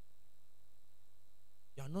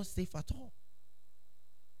 You are not safe at all.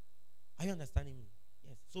 Are you understanding me?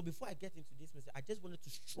 Yes. So before I get into this message, I just wanted to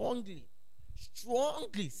strongly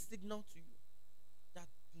signal to you that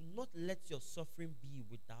do not let your suffering be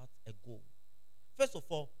without a goal. First of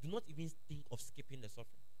all, do not even think of skipping the suffering.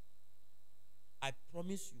 I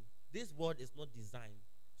promise you, this world is not designed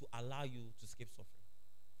to allow you to skip suffering.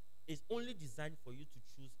 It's only designed for you to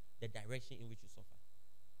choose the direction in which you suffer.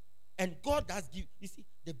 And God does give, you see,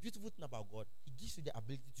 the beautiful thing about God, He gives you the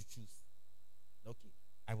ability to choose. Okay,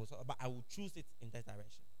 I will choose it in that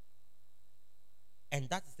direction. And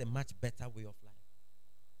that is a much better way of life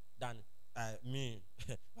than me.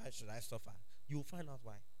 Why should I suffer? You will find out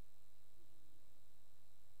why.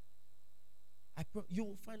 You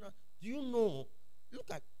will find out. Do you know? Look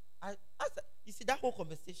at, you see that whole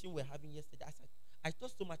conversation we're having yesterday. I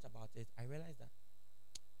thought so much about it. I realized that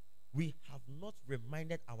we have not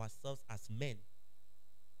reminded ourselves as men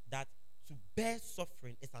that to bear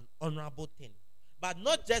suffering is an honorable thing. But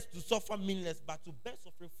not just to suffer meaningless, but to bear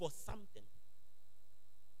suffering for something.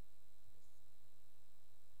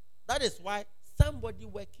 That is why somebody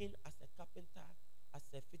working as a carpenter, as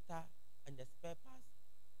a fitter, and a spare parts,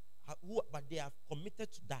 but they have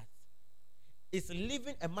committed to that, is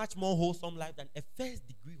living a much more wholesome life than a first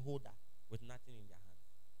degree holder with nothing in their hands.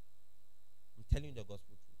 I'm telling you the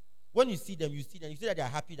gospel truth. When you see them, you see that they are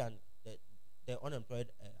happy than the unemployed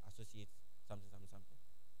associates, something.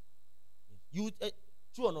 You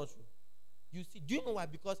true or not true? You see, do you know why?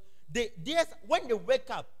 Because when they wake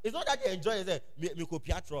up, it's not that they enjoy it. Me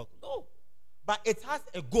copy truck. No, but it has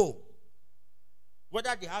a goal.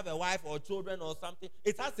 Whether they have a wife or children or something,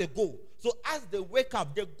 it has a goal. So as they wake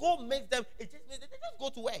up, the goal makes them. It just means they just go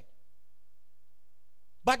to work.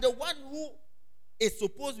 But the one who is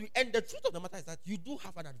supposed to, and the truth of the matter is that you do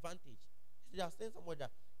have an advantage. They are saying somewhere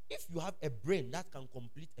that if you have a brain that can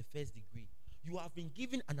complete a first degree, you have been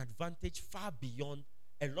given an advantage far beyond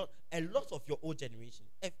a lot of your old generation.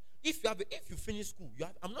 If you finish school,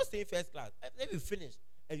 I'm not saying first class. If you finish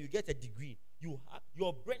and you get a degree,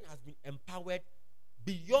 your brain has been empowered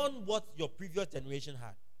beyond what your previous generation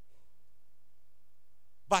had.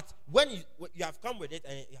 But when you have come with it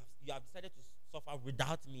and you have decided to suffer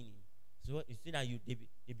without meaning, so you see that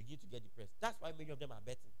they begin to get depressed. That's why many of them are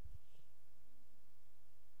betting.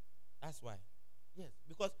 That's why. Yes,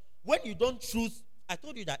 because when you don't choose, I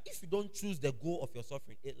told you that if you don't choose the goal of your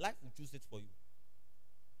suffering, life will choose it for you.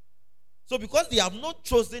 So because they have not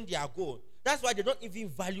chosen their goal, that's why they don't even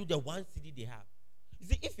value the one city they have. You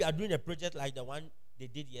see, if you are doing a project like the one they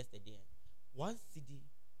did yesterday, one city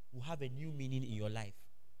will have a new meaning in your life.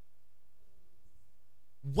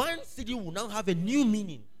 One city will now have a new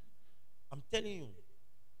meaning. I'm telling you.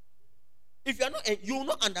 If you are not, you will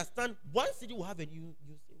not understand. One city will have a new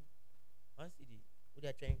city. One city. Who they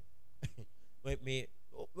are trying?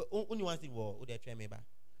 Only one city who they are trying.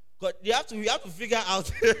 Because you have to figure out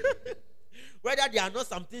whether there are not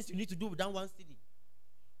some things you need to do with that one city.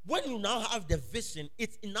 When you now have the vision,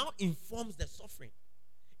 it now informs the suffering.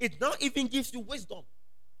 It now even gives you wisdom.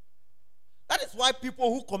 That is why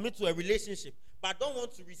people who commit to a relationship but don't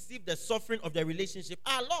want to receive the suffering of the relationship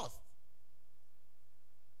are lost.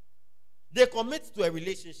 They commit to a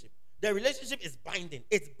relationship. The relationship is binding.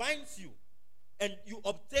 It binds you. And you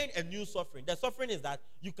obtain a new suffering. The suffering is that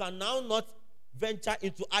you can now not venture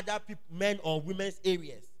into other men or women's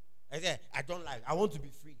areas. I say, I want to be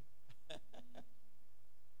free.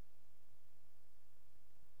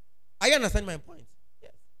 Are you understand my point?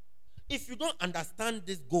 Yes. If you don't understand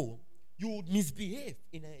this goal, you would misbehave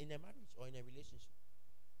in a marriage or in a relationship.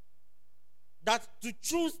 That to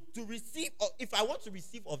choose to receive, or if I want to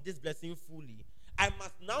receive of this blessing fully, I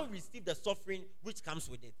must now receive the suffering which comes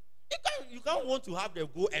with it. You can't want to have the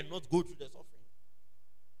goal and not go through the suffering.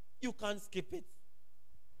 You can't skip it.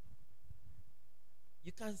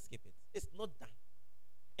 You can't skip it. It's not done.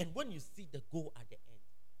 And when you see the goal at the end,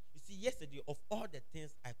 you see, yesterday, of all the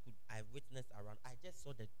things I witnessed around, I just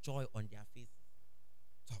saw the joy on their faces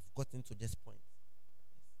to have gotten to this point.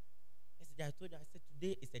 Yesterday, I told you, I said,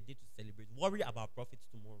 today is a day to celebrate. Worry about profits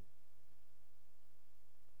tomorrow.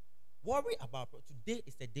 Worry about today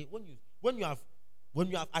is a day when you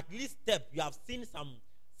have at least stepped, you have seen some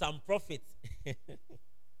some profit.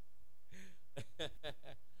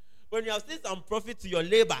 When you have seen some profit to your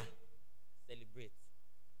labor, celebrate.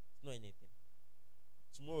 It's not anything.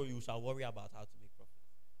 Tomorrow you shall worry about how to make profit.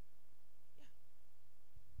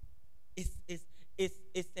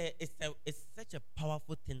 Yeah. It's such a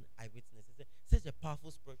powerful thing I witnessed. Such a powerful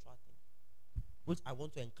spiritual thing, which I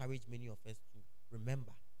want to encourage many of us to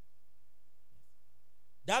remember.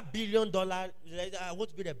 That $1 billion, I want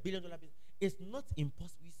to build $1 billion business. It's not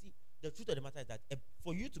impossible. You see, the truth of the matter is that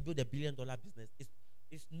for you to build $1 billion business,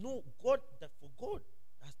 it's no God that for God,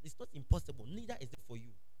 it's not impossible. Neither is it for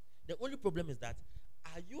you. The only problem is that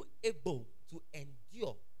are you able to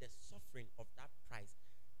endure the suffering of that price?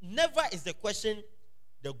 Never is the question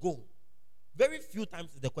the goal. Very few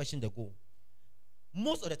times is the question the goal.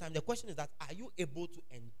 Most of the time, the question is that are you able to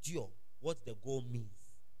endure what the goal means?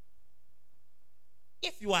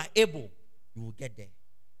 If you are able, you will get there.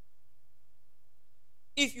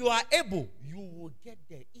 If you are able, you will get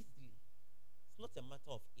there easily. It's not a matter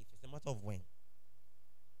of if, it's a matter of when.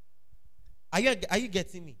 Are you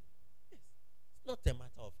getting me? Yes. It's not a matter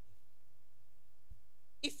of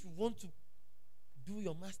if. If you want to do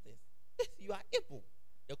your masters, yes, you are able.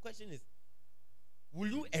 The question is, will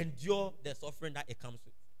you endure the suffering that it comes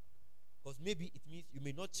with? Because maybe it means you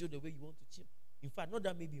may not chill the way you want to chill. In fact, not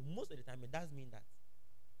that maybe, most of the time it does mean that.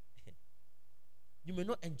 You may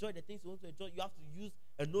not enjoy the things you want to enjoy. You have to use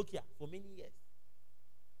a Nokia for many years.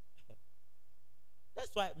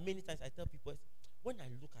 That's why many times I tell people, when I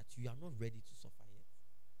look at you, you are not ready to suffer yet.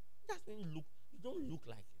 That's when you don't look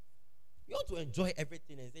like it. You want to enjoy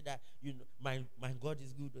everything and say that, my God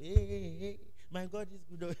is good. Hey, my God is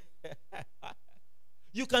good.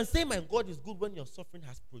 You can say my God is good when your suffering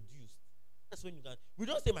has produced. That's when you can. We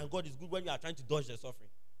don't say my God is good when you are trying to dodge the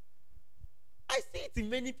suffering. I see it in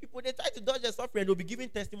many people. They try to dodge the suffering and they'll be giving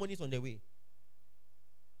testimonies on the way.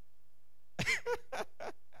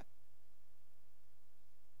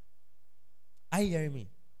 Are you hearing me?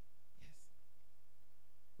 Yes.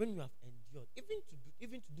 When you have endured,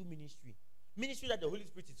 even to do ministry that the Holy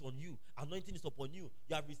Spirit is on you, anointing is upon you,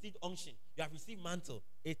 you have received unction, you have received mantle,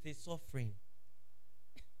 it is suffering.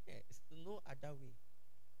 It's no other way.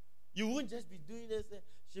 You won't just be doing this,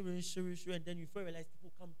 and then you realize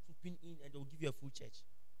people come trooping in and they'll give you a full church.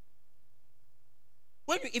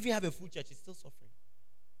 When you even have a full church, it's still suffering.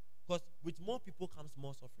 Because with more people comes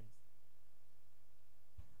more suffering.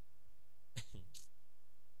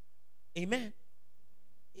 Amen.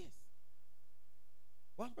 Yes.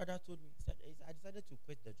 One brother told me, he said, I decided to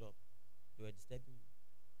quit the job. They were disturbing me.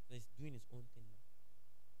 So he's doing his own thing now.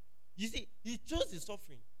 You see, he chose his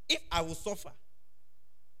suffering. If I will suffer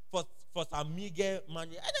for some meager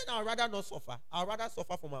money, and then I'd rather not suffer. I'd rather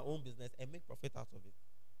suffer for my own business and make profit out of it.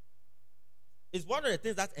 It's one of the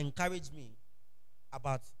things that encouraged me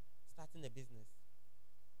about starting a business.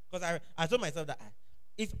 Because I told myself that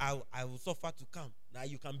if I will suffer to come, now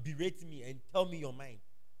you can berate me and tell me your mind.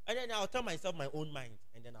 And then I'll tell myself my own mind.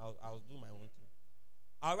 And then I'll do my own thing.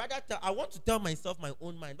 I want to tell myself my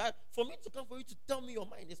own mind. But for me to come for you to tell me your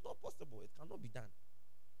mind, it's not possible. It cannot be done.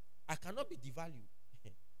 I cannot be devalued.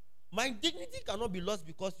 My dignity cannot be lost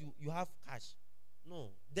because you have cash.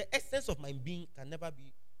 No. The essence of my being can never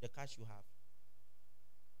be the cash you have.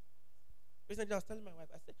 Recently, I was telling my wife,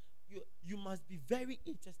 I said, you must be very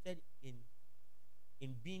interested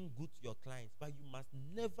in being good to your clients, but you must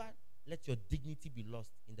never let your dignity be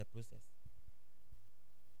lost in the process.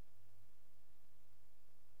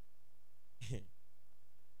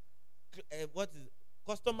 What is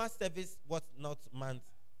customer service? What's not meant?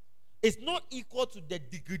 It's not equal to the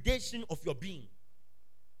degradation of your being.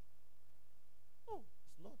 No,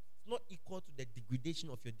 it's not. It's not equal to the degradation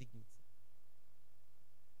of your dignity.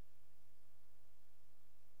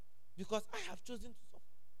 Because I have chosen to suffer.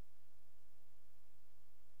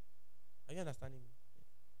 Are you understanding me?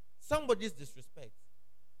 Somebody's disrespect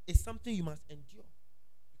is something you must endure.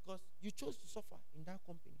 Because you chose to suffer in that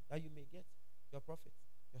company that you may get your profit,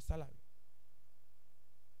 your salary.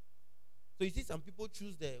 So you see some people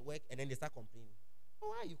choose their work and then they start complaining. Oh,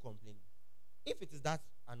 why are you complaining? If it is that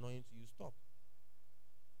annoying to you, stop.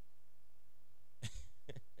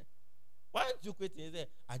 Why don't you quit and say,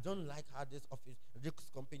 I don't like how this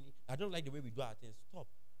company, I don't like the way we do our things. Stop.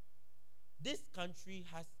 This country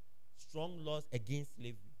has strong laws against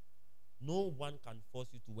slavery. No one can force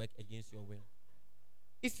you to work against your will.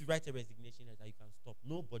 If you write a resignation letter, you can stop.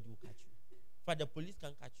 Nobody will catch you. But the police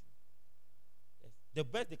can catch you. Yes. The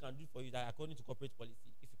best they can do for you is that according to corporate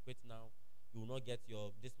policy, if you quit now, you will not get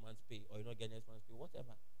your this month's pay or you will not get next month's pay,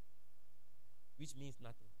 whatever. Which means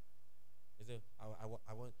nothing. They say,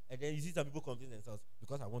 I want, and then you see some people confuse themselves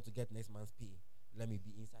because I want to get next month's pay. Let me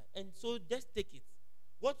be inside. And so just take it.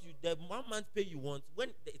 What you the 1 month pay you want, when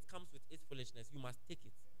it comes with its foolishness, you must take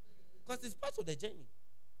it. Because it's part of the journey.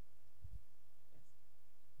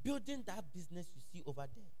 Building that business you see over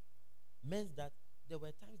there meant that there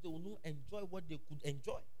were times they will not enjoy what they could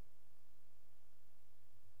enjoy.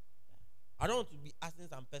 I don't want to be asking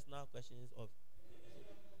some personal questions of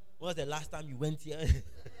when was the last time you went here?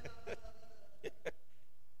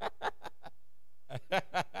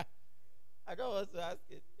 I don't want to ask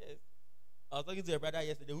it. Yes. I was talking to a brother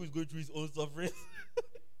yesterday who is going through his own sufferings.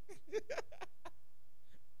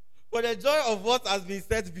 For the joy of what has been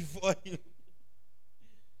said before you.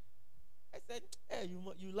 I said, hey,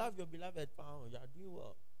 you love your beloved pound. You are doing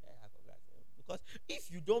well. Yeah, because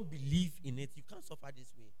if you don't believe in it, you can't suffer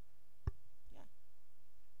this way.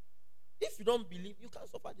 Yeah. If you don't believe, you can't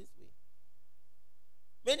suffer this way.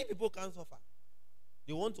 Many people can't suffer.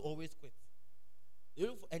 They want to always quit. They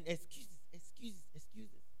look for an excuses.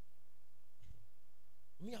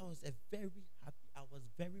 Me, I was very happy. I was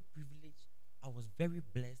very privileged. I was very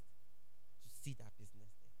blessed to see that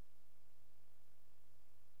business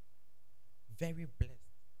there. Very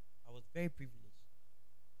blessed. I was very privileged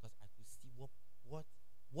because I could see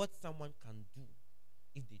what someone can do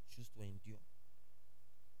if they choose to endure.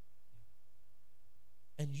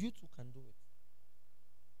 And you too can do it.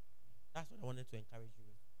 That's what I wanted to encourage you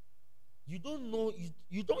with. You don't know,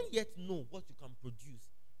 you don't yet know what you can produce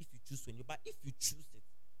if you choose to endure. But if you choose it,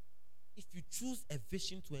 if you choose a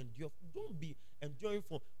vision to endure, don't be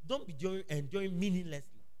enduring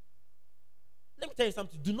meaninglessly. Let me tell you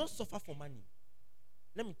something. Do not suffer for money.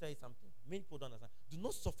 Let me tell you something. Many people don't understand. Do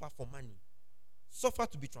not suffer for money. Suffer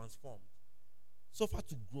to be transformed. Suffer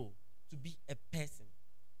to grow, to be a person.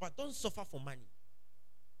 But don't suffer for money.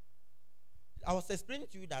 I was explaining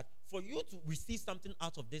to you that for you to receive something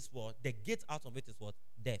out of this world, the gate out of it is what?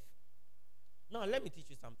 Death. Now, let me teach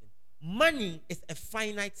you something. Money is a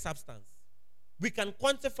finite substance. We can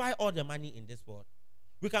quantify all the money in this world.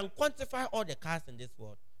 We can quantify all the cars in this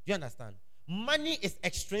world. Do you understand? Money is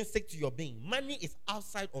extrinsic to your being. Money is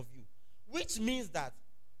outside of you. Which means that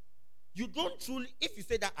you don't truly, if you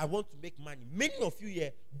say that I want to make money, many of you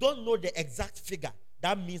here don't know the exact figure.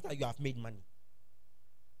 That means that you have made money.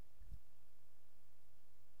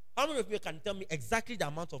 How many of you can tell me exactly the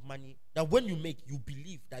amount of money that when you make, you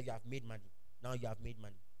believe that you have made money? Now you have made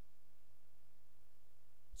money.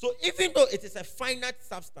 So even though it is a finite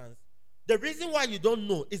substance, the reason why you don't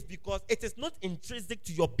know is because it is not intrinsic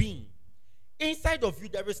to your being. Inside of you,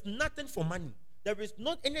 there is nothing for money. There is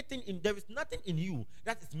nothing in you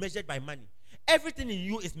that is measured by money. Everything in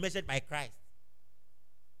you is measured by Christ.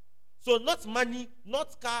 So not money,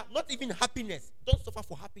 not car, not even happiness. Don't suffer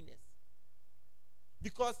for happiness.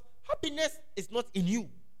 Because happiness is not in you.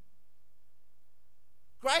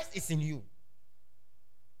 Christ is in you.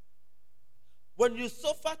 When you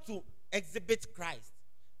suffer to exhibit Christ,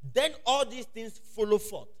 then all these things follow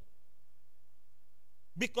forth.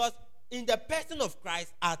 Because in the person of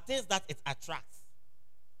Christ are things that it attracts.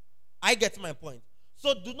 I get my point.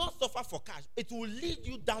 So do not suffer for cash. It will lead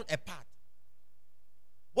you down a path.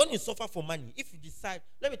 When you suffer for money, if you decide,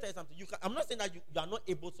 let me tell you something. I'm not saying that you are not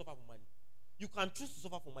able to suffer for money. You can choose to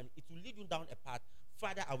suffer for money. It will lead you down a path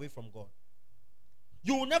farther away from God.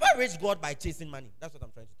 You will never reach God by chasing money. That's what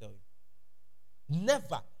I'm trying to tell you.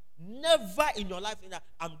 Never in your life think that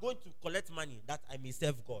I'm going to collect money that I may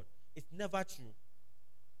serve God. It's never true.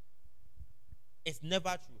 It's never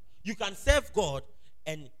true. You can serve God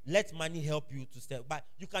and let money help you to serve. But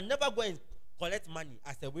you can never go and collect money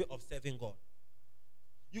as a way of serving God.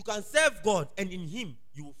 You can serve God and in Him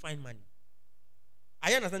you will find money.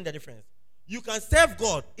 I understand the difference. You can serve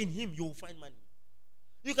God, in Him you will find money.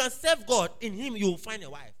 You can serve God, in Him you will find a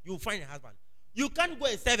wife, you will find a husband. You can't go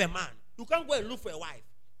and serve a man. You can't go and look for a wife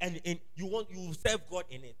and you will serve God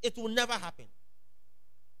in it. It will never happen.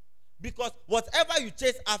 Because whatever you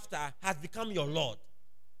chase after has become your Lord.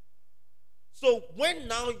 So when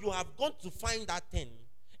now you have gone to find that thing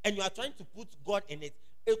and you are trying to put God in it,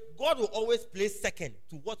 God will always place second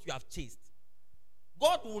to what you have chased.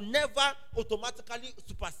 God will never automatically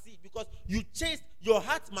supersede because your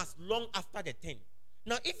heart must long after the thing.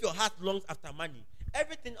 Now, if your heart longs after money,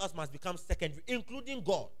 everything else must become secondary, including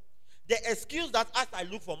God. The excuse that as I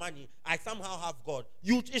look for money, I somehow have God.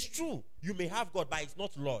 It's true. You may have God, but it's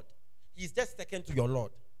not Lord. He's just second to your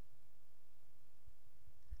Lord.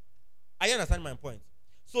 I understand my point.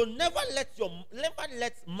 So never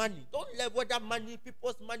let money, don't let whether money,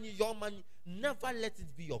 people's money, your money, never let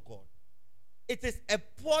it be your God. It is a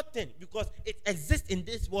poor thing because it exists in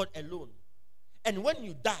this world alone. And when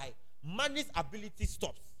you die, money's ability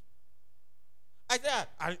stops. I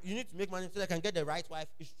said, you need to make money so I can get the right wife.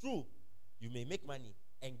 It's true. You may make money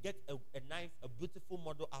and get a nice, a beautiful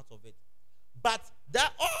model out of it. But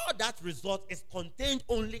all that result is contained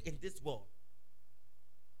only in this world.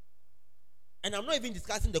 And I'm not even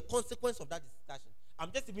discussing the consequence of that discussion.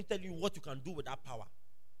 I'm just even telling you what you can do with that power.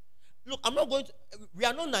 Look, we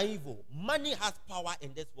are not naive. Money has power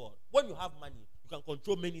in this world. When you have money, you can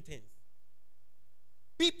control many things.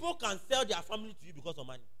 People can sell their family to you because of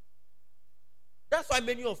money. That's why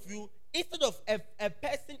many of you, instead of a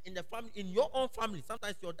person in the family, in your own family,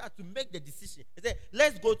 sometimes your dad to make the decision. They say,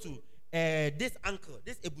 let's go to this uncle,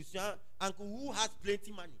 this Ebusian uncle who has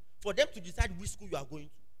plenty money, for them to decide which school you are going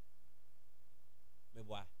to.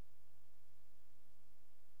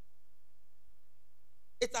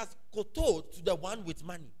 It has kowtowed to the one with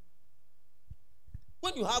money.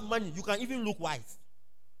 When you have money, you can even look wise.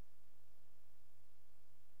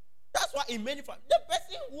 That's why in many families, the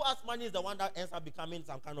person who has money is the one that ends up becoming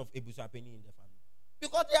some kind of Ebusiapeni in the family.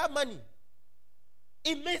 Because they have money.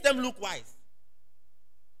 It makes them look wise.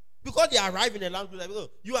 Because they arrive in a language like, oh,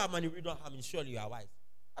 you have money, we don't have money, surely you are wise.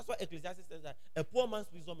 That's why Ecclesiastes says that a poor man's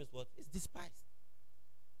wisdom is what? It's despised.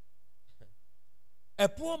 A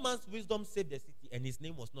poor man's wisdom saved the city and his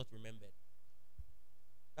name was not remembered.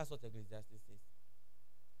 That's what Ecclesiastes says.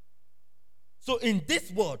 So in this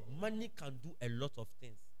world, money can do a lot of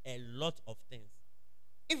things. A lot of things.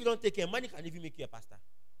 If you don't take care, money can even make you a pastor.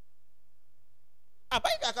 But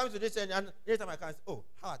if I come to this and every time I can say, oh,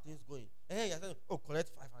 how are things going? And then you're saying, oh, collect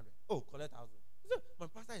 500. Oh, collect 1,000. So, my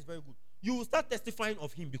pastor is very good. You will start testifying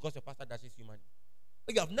of him because your pastor dashes you money.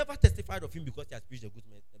 But you have never testified of him because he has preached a good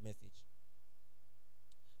message.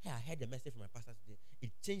 Hey, I heard the message from my pastor today. It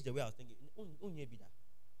changed the way I was thinking.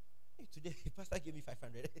 Hey, today, the pastor gave me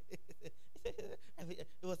 500. It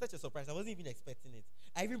was such a surprise. I wasn't even expecting it.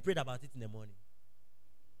 I even prayed about it in the morning.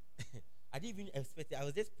 I didn't even expect it. I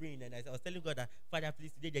was just praying and I was telling God that, Father,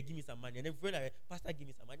 please, today they give me some money. And then like, pastor, give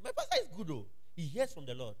me some money. My pastor is good, though. He hears from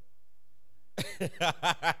the Lord.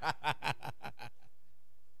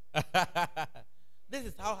 This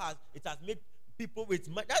is how it has made people with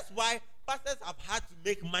money. That's why pastors have had to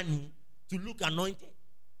make money to look anointed.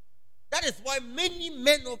 That is why many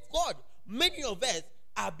men of God, many of us,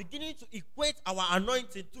 are beginning to equate our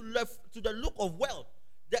anointing to the look of wealth.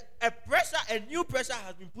 A new pressure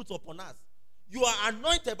has been put upon us. You are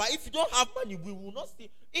anointed, but if you don't have money, we will not see.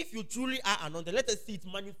 If you truly are anointed, let us see it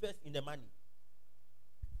manifest in the money.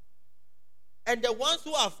 And the ones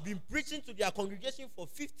who have been preaching to their congregation for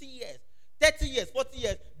 50 years, 30 years, 40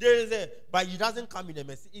 years, but he doesn't come in a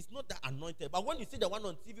message. It's not that anointed. But when you see the one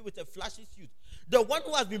on TV with a flashy suit, the one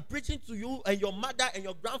who has been preaching to you and your mother and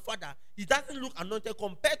your grandfather, he doesn't look anointed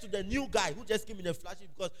compared to the new guy who just came in a flashy,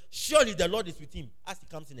 because surely the Lord is with him as he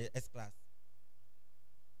comes in a S-class.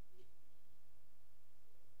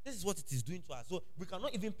 This is what it is doing to us. So we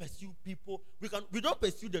cannot even pursue people. We don't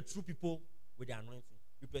pursue the true people with the anointing.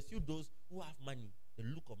 We pursue those who have money, the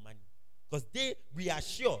look of money. Because we are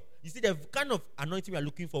sure, you see, the kind of anointing we are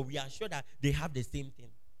looking for, we are sure that they have the same thing.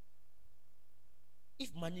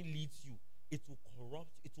 If money leads you, it will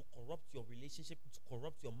corrupt your relationship, it will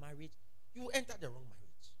corrupt your marriage. You will enter the wrong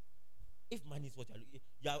marriage. If money is what you're looking,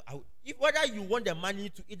 if whether you want the money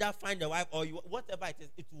to either find a wife or whatever it is,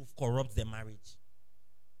 it will corrupt the marriage.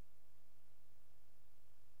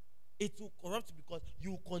 It will corrupt because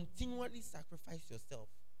you continually sacrifice yourself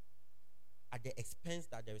at the expense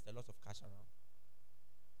that there is a lot of cash around.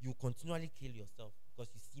 You continually kill yourself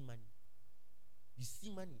because you see money. You see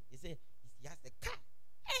money. He said, he has a car.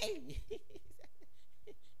 Hey!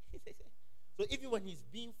 So even when he's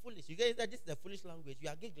being foolish, you guys that this is a foolish language, you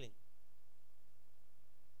are giggling.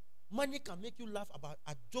 Money can make you laugh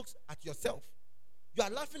at jokes at yourself. You are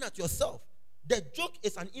laughing at yourself. The joke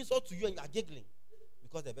is an insult to you and you are giggling.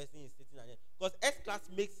 Because the best thing is sitting there. Because S-class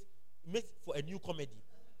makes for a new comedy.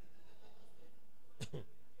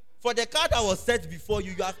 For the car that was set before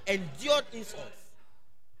you, you have endured insults.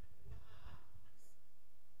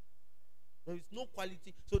 There is no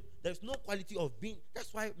quality. So there is no quality of being.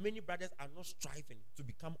 That's why many brothers are not striving to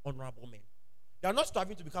become honorable men. They are not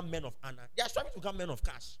striving to become men of honor. They are striving to become men of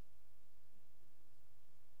cash.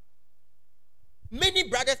 Many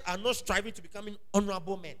brothers are not striving to become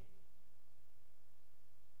honorable men.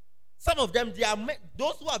 Some of them, they are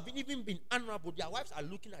those who have even been honorable. Their wives are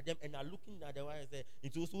looking at them and are looking at the wives and say,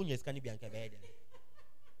 "Into soon yes can be anke bed."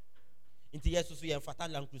 Into yes so you fatal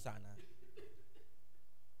lang kusana.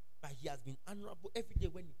 But he has been honorable every day.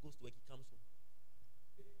 When he goes to work, he comes home.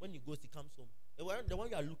 When he goes, he comes home. The one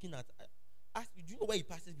you are looking at, do you know where he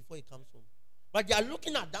passes before he comes home? But they are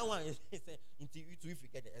looking at that one and say, "Into if we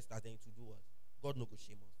get the extra, then to do what? God no go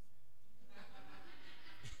shame us."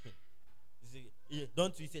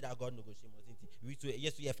 Don't we say that God no go shame us? We to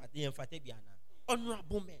yes we have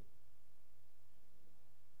honorable men.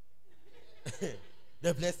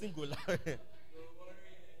 The blessing go loud.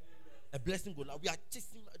 The blessing go loud. We are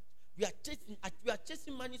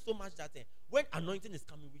chasing money so much that when anointing is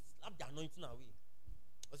coming, we slap the anointing away.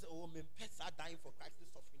 I say, oh, men pets are dying for Christ.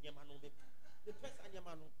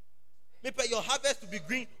 Maybe your harvest to be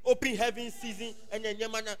green, open heaven season, and then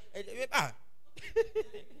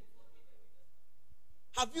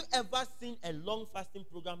Have you ever seen a long fasting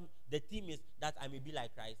program? The theme is that I may be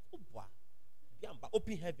like Christ. Oh, boy.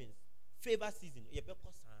 Open heavens, favor season,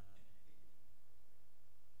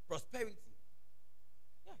 prosperity.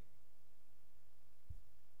 Yeah.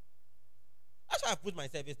 That's why I put my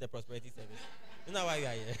service the prosperity service. You know why you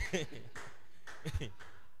are here?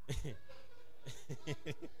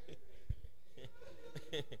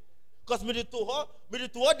 Because me to all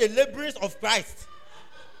the laborers of Christ,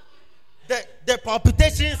 the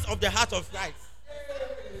palpitations of the heart of Christ,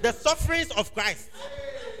 the sufferings of Christ,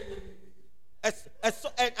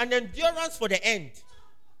 an endurance for the end,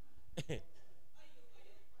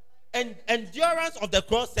 and endurance of the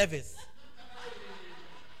cross service.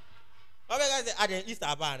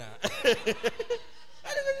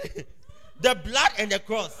 The blood and the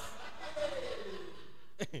cross.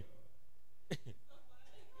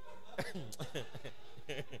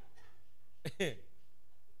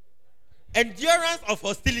 Endurance of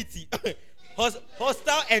hostility.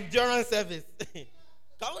 Hostile endurance service.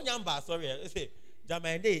 Sorry, say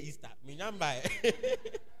Jamaica Easter. Me number.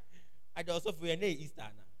 I also for Easter now.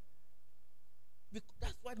 Because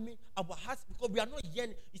that's what means our hearts, because we are not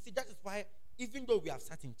yearning. You see, that is why even though we have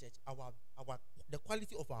sat in church, the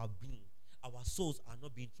quality of our being, our souls are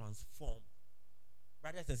not being transformed.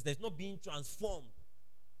 Brothers and sisters, not being transformed.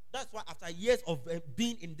 That's why after years of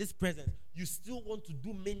being in this presence, you still want to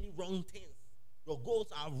do many wrong things. Your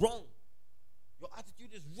goals are wrong. Your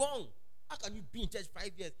attitude is wrong. How can you be in church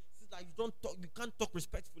 5 years? It's like you can't talk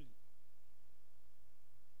respectfully.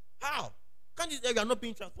 How? Can't you say you are not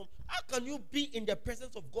being transformed? How can you be in the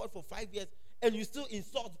presence of God for 5 years and you still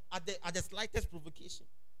insult at the slightest provocation?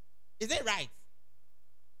 Is it right?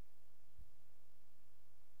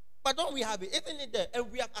 But don't we have it? Isn't it there?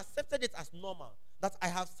 And we have accepted it as normal. That I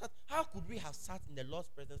have sat. How could we have sat in the Lord's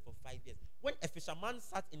presence for 5 years? When a fisherman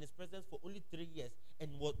sat in his presence for only 3 years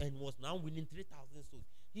and was now winning 3,000 souls,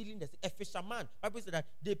 healing the sick. A fisherman, Bible said that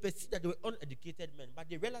they perceived that they were uneducated men, but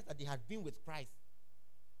they realized that they had been with Christ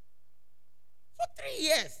for 3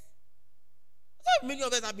 years. So many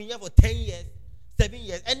of us have been here for 10 years, 7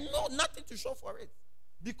 years, and nothing to show for it.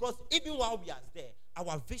 Because even while we are there,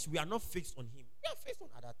 our vision, we are not fixed on Him. We are fixed on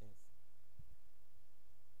other things.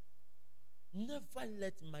 Never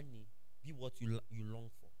let money be what you long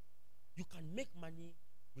for. You can make money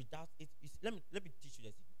without it. Let me teach you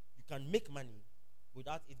this. You can make money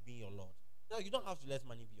without it being your Lord. No, you don't have to let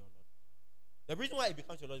money be your Lord. The reason why it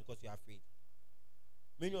becomes your Lord is because you are afraid.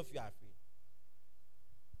 Many of you are afraid.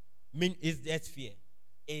 It's just fear.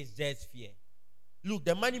 It's just fear. Look,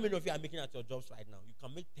 the money many of you are making at your jobs right now, you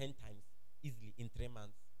can make 10 times easily in 3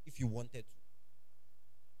 months if you wanted to.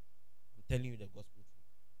 I'm telling you the gospel truth.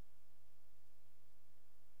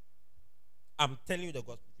 I'm telling you the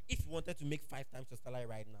gospel truth. If you wanted to make 5 times your salary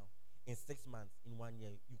right now, in 6 months, in 1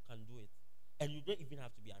 year, you can do it. And you don't even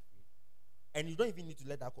have to be afraid. And you don't even need to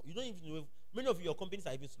let that go. You don't even know if many of your companies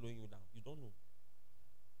are even slowing you down. You don't know.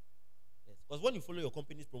 Yes. Because when you follow your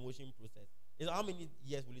company's promotion process, how many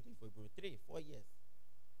years will it take for you? 3, 4 years.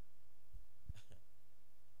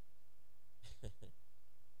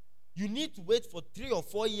 You need to wait for 3 or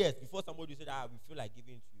 4 years before somebody says, we feel like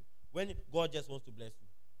giving to you. When God just wants to bless you.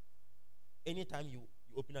 Anytime you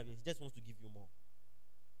open up, He just wants to give you more.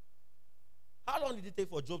 How long did it take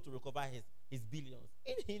for Job to recover his billions?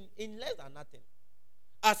 In less than nothing.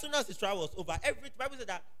 As soon as his trial was over, Bible said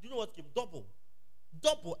that, do you know what came? Double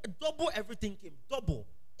everything came. Double.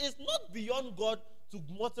 It's not beyond God to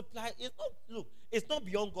multiply. It's not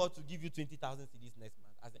beyond God to give you 20,000 CDs next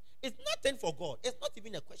month. It's nothing for God. It's not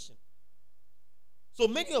even a question. So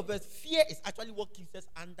many of us, fear is actually what keeps us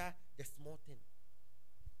under the small thing.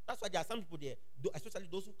 That's why there are some people there, especially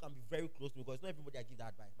those who can be very close to me, because not everybody I give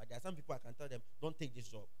that advice. But there are some people I can tell them, don't take this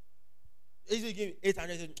job. If you give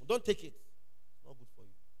 800, don't take it. It's not good for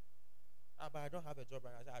you. But I don't have a job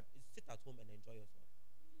right now. I said, sit at home and enjoy yourself.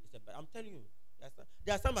 I'm telling you,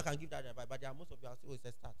 there are some I can give that advice, but there are most of you, I'll say, it's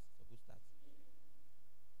a start. It's a good start.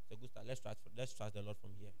 It's a good start. Let's trust the Lord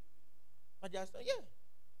from here. But there are some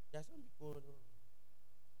people.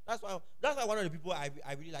 That's why one of the people I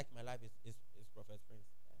really like in my life is Prophet Prince.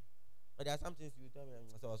 But there are some things you tell me,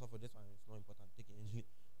 so for this one, it's not important. Take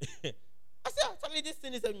it. I said,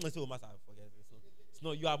 and he said, "So, master, forget it. It's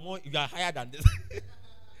not. You are higher than this."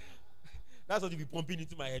 That's what you be pumping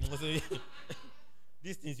into my head.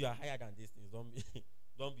 These things, you are higher than these things.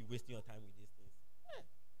 Don't be wasting your time with these things. Yeah,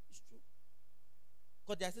 it's true.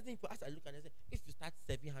 Because there are certain people, as I look at it, I say, if you start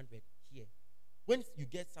 700 here, when you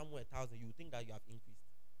get somewhere 1,000, you think that you have increased.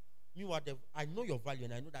 Meanwhile, I know your value,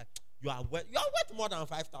 and I know that you are worth more than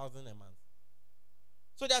 5,000 a month.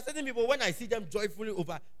 So there are certain people, when I see them joyfully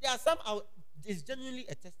over, there are some out, it's genuinely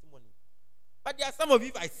a testimony. But there are some of you,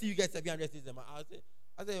 if I see you get 700 a month,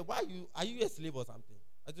 I say, why are you a slave or something?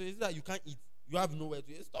 I say, is it that you can't eat? You have nowhere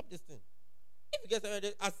to eat? Stop this thing. If you get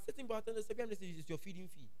 700, as certain people, 700 is your feeding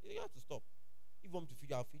fee. You have to stop. If you want me to feed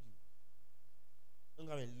you, I'll feed you. Don't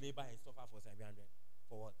come and labor and suffer for 700.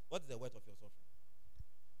 For what? What is the worth of your suffering?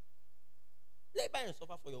 Labor and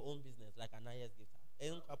suffer for your own business, like Ananias gives her.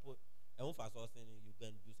 And for sourcing, you go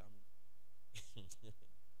and do something.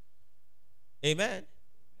 Amen.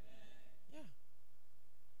 Yeah.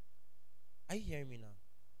 Are you hearing me now?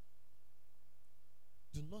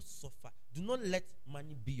 Do not suffer. Do not let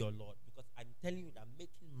money be your Lord, because I'm telling you that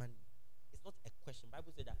making money is not a question. The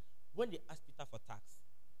Bible said that when they asked Peter for tax,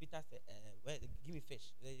 Peter said, give me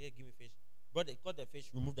fish. Give me fish. But they caught the fish,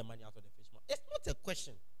 remove the money out of the fish mouth. It's not a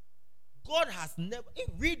question. God has never,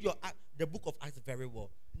 read the book of Acts very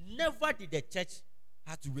well. Never did the church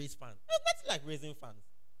have to raise funds. It's not like raising funds.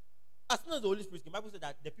 As soon as the Holy Spirit came, the Bible said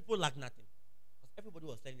that the people lacked nothing. Because everybody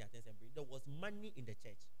was selling their things and bringing. There was money in the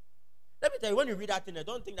church. Let me tell you, when you read that thing, I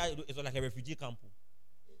don't think that it was like a refugee camp.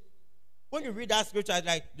 When you read that scripture, it's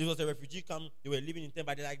like there was a refugee camp, they were living in tent,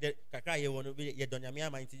 but they like the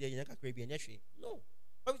no.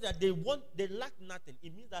 That they lack nothing.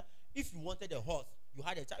 It means that if you wanted a horse, you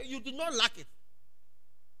had a child, you did not lack it.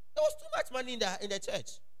 There was too much money in the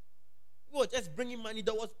church. We were just bringing money.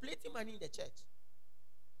 There was plenty money in the church.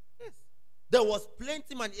 Yes. There was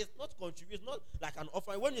plenty money. It's not contribution. It's not like an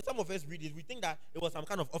offering. When some of us read it, we think that it was some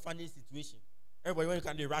kind of orphanage situation. Everybody, when you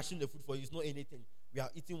can, they ration the food for you. It's not anything. We are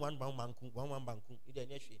eating one banku.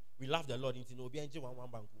 We love the Lord. One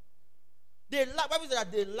banku. They lack. Bible says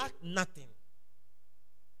that they lack nothing.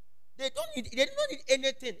 They don't need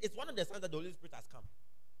anything. It's one of the signs that the Holy Spirit has come.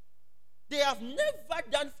 They have never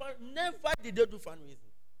done never did they do fundraising.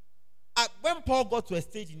 When Paul got to a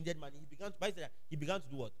stage he needed money, he began to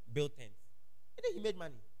do what? Build tents. And then he made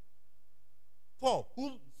money. Paul,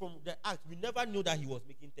 whom from the Acts, we never knew that he was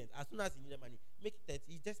making tents. As soon as he needed money, make tents,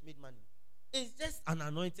 he just made money. It's just an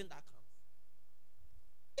anointing that comes.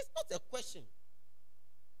 It's not a question.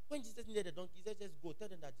 When Jesus needed a donkey, he said, just go. Tell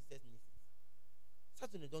them that Jesus needs it. Sat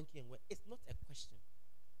on the donkey and went. It's not a question.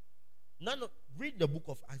 Read the book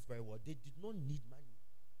of Acts very well. They did not need money.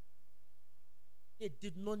 They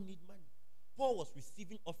did not need money. Paul was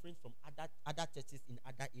receiving offerings from other churches in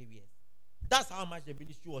other areas. That's how much the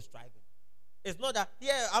ministry was striving. It's not that,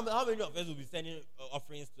 how many of us will be sending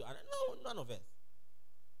offerings to? No, none of us.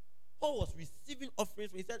 Paul was receiving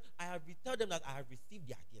offerings. He said, I have told them that I have received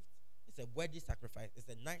their gift. It's a worthy sacrifice. It's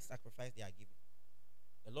a nice sacrifice they are giving.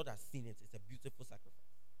 The Lord has seen it. It's a beautiful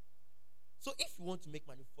sacrifice. So if you want to make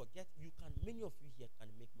money, many of you here can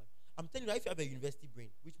make money. I'm telling you, if you have a university brain,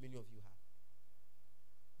 which many of you have,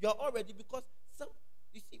 you're already, because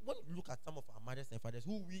you see, when you look at some of our mothers and fathers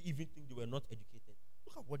who we even think they were not educated,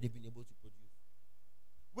 look at what they've been able to produce.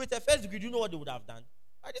 With a first degree, do you know what they would have done?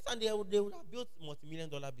 By this time, they would have built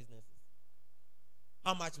multi-million-dollar businesses.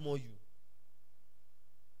 How much more you?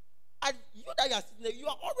 And you that you are sitting there, you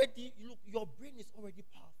are already, your brain is already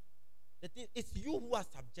powerful. The thing, it's you who has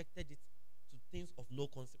subjected it to things of no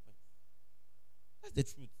consequence. That's the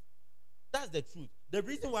truth. That's the truth. The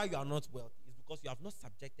reason why you are not wealthy is because you have not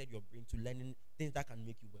subjected your brain to learning things that can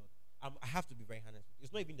make you wealthy. I have to be very honest with you.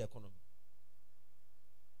 It's not even the economy.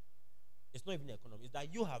 It's not even the economy. It's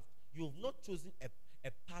that you have not chosen a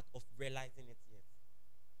path of realizing it yet.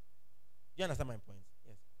 Do you understand my point?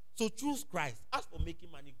 Yes. So choose Christ. As for making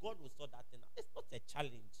money, God will sort that thing out. It's not a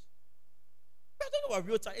challenge. But I don't know what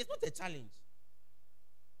real challenge. It's not a challenge.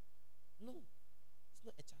 No, it's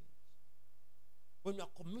not a challenge. When you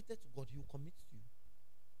are committed to God, He will commit to you.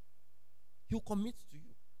 He will commit to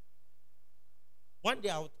you. One day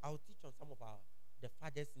I'll teach on some of the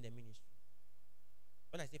fathers in the ministry.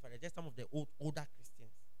 When I say father, just some of the older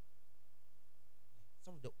Christians.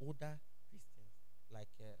 Some of the older Christians, like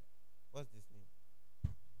what's this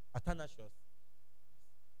name? Athanasius.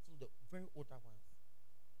 Some of the very older ones.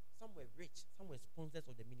 Some were rich. Some were sponsors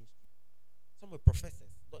of the ministry. Some were professors.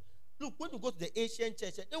 But look, when you go to the Asian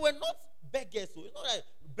church, they were not beggars. So it's not like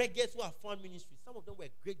beggars who have found ministry. Some of them were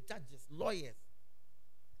great judges, lawyers.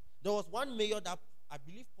 There was one mayor that I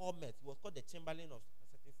believe Paul met. He was called the Chamberlain of a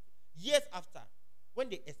certain state. Years after, when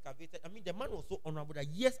they excavated, I mean, the man was so honorable that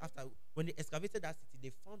years after, when they excavated that city,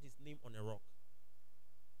 they found his name on a rock.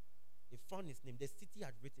 They found his name. The city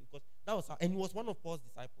had written, because that was how, and he was one of Paul's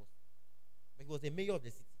disciples. But he was the mayor of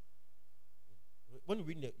the city. When you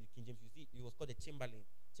read the King James, you see he was called the Chamberlain.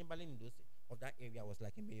 Chamberlain in those of that area was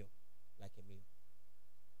like a mayor. Like a mayor.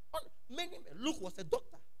 Luke was a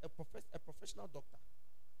doctor, a professional doctor.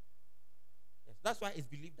 Yes, that's why it's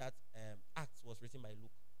believed that Acts was written by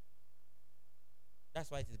Luke.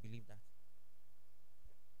 That's why it is believed that.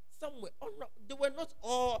 Somewhere, they were not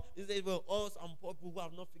all. They were all some people who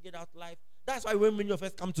have not figured out life. That's why when many of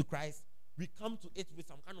us come to Christ, we come to it with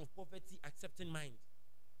some kind of poverty accepting mind,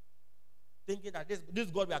 thinking that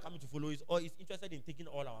this God we are coming to follow is interested in taking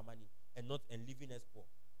all our money and leaving us poor.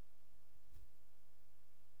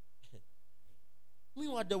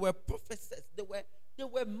 Meanwhile, there were professors, there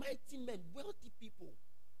were mighty men, wealthy people.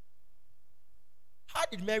 How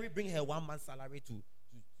did Mary bring her 1 month's salary to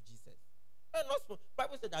Jesus? The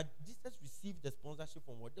Bible said that Jesus received the sponsorship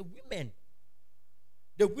from what? The women.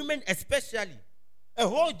 The women especially. A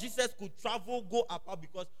whole Jesus could travel, go about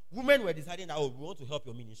because women were deciding that, we want to help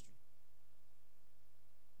your ministry.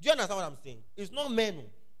 Do you understand what I'm saying? It's not men.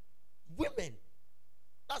 Women.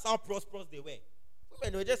 That's how prosperous they were.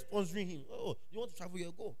 Women were just sponsoring him. Oh, you want to travel,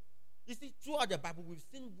 you go. You see, throughout the Bible, we've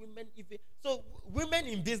seen women even. So, women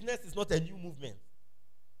in business is not a new movement.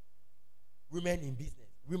 Women in business,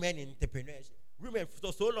 women in entrepreneurship, women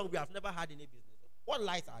for so long we have never had any business. What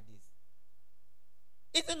lies are these?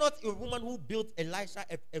 Is it not a woman who built Elisha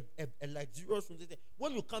a luxurious room?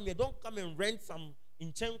 When you come here, don't come and rent some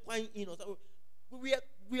in Chenkwan Inn or something.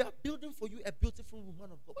 We are building for you a beautiful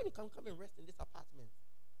woman of God. When you come and rest in this apartment.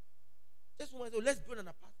 Just woman said, let's build an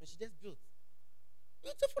apartment. She just built.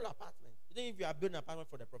 Beautiful apartment. Then if you are building an apartment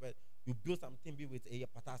for the prophet, you build something with a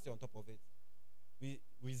potassium on top of it.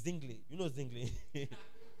 With Zingli. You know Zingli? You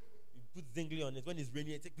put Zingli on it. When it's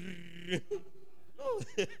raining, it's like, no.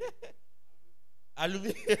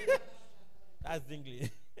 Aluminum. That's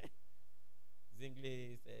Zingli.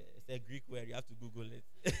 Zingli is a Greek word. You have to Google it.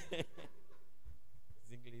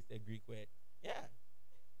 Zingli is a Greek word. Yeah.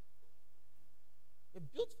 They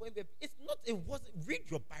built for him. Read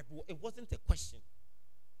your Bible. It wasn't a question.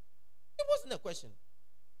 It wasn't a question.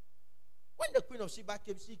 When the Queen of Sheba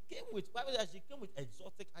came, she came with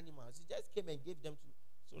exotic animals. She just came and gave them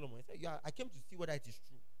to Solomon. He said, "Yeah, I came to see whether it is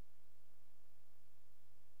true."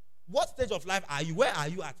 What stage of life are you? Where are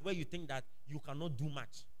you at? Where you think that you cannot do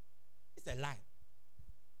much? It's a lie.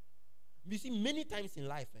 You see, many times in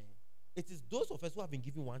life, it is those of us who have been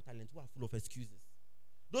given 1 talent who are full of excuses.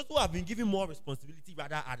 Those who have been given more responsibility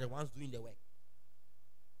rather are the ones doing the work.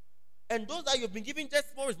 And those that you've been given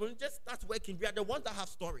just more responsibility, just start working. We are the ones that have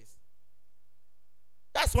stories.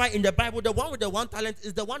 That's why in the Bible, the one with the 1 talent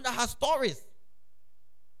is the one that has stories.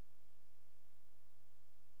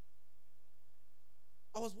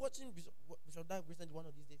 I was watching Bishop Dag recently one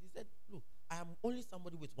of these days. He said, look, I am only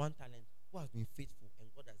somebody with 1 talent who has been faithful and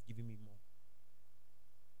God has given me more.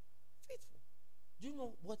 Faithful. Do you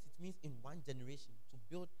know what it means in 1 generation to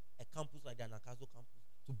build a campus like the Anagkazo campus?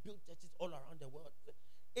 To build churches all around the world?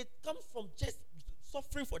 It comes from just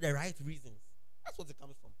suffering for the right reasons. That's what it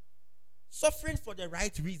comes from. Suffering for the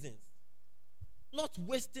right reasons. Not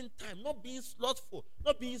wasting time. Not being slothful.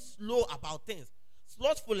 Not being slow about things.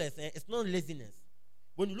 Slothfulness is not laziness.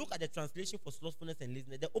 When you look at the translation for slothfulness and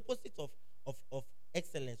laziness, the opposite of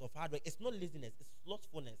excellence, of hard work, it's not laziness, it's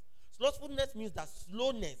slothfulness. Slothfulness means that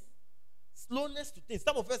slowness. Slowness to things.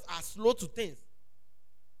 Some of us are slow to things.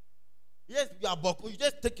 Yes, you are buckle. You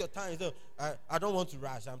just take your time. So, I don't want to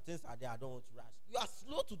rush. Things are there. I don't want to rush. You are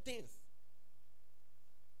slow to things.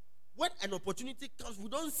 When an opportunity comes, we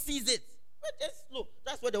don't seize it. We're just slow.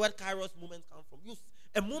 That's where the word Kairos moment comes from.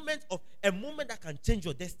 A moment that can change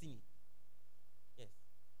your destiny. Yes.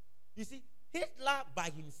 You see, Hitler by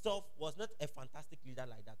himself was not a fantastic leader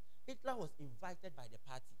like that. Hitler was invited by the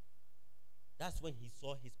party. That's when he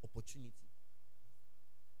saw his opportunity.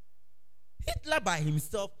 Hitler by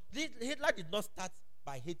himself, Hitler did not start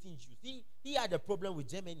by hating Jews. He had a problem with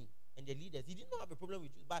Germany and the leaders. He did not have a problem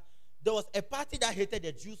with Jews, but there was a party that hated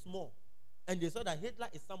the Jews more. And they saw that Hitler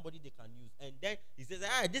is somebody they can use. And then he says,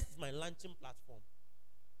 this is my launching platform.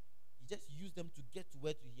 He just used them to get to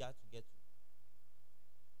where he had to get to.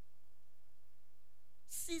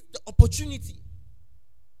 Seize the opportunity.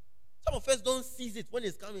 Some of us don't seize it when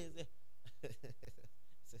it's coming. It's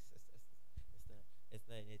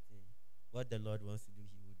not anything. What the Lord wants to do,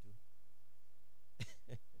 he will do.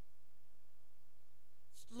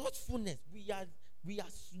 Slothfulness. We are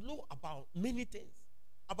slow about many things.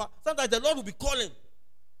 Sometimes the Lord will be calling.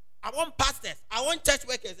 I want pastors. I want church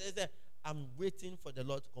workers. I'm waiting for the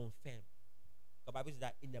Lord to confirm. The Bible says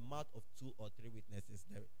that in the mouth of 2 or 3 witnesses,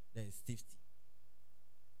 there is safety.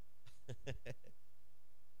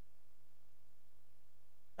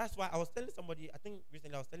 That's why I was telling somebody, I think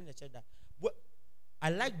recently I was telling the church that I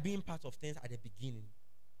like being part of things at the beginning.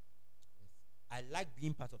 I like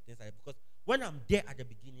being part of things because when I'm there at the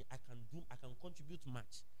beginning, I can contribute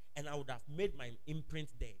much. And I would have made my imprint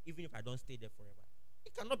there, even if I don't stay there forever.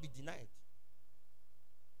 It cannot be denied.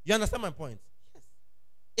 You understand my point? Yes.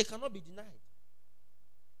 It cannot be denied.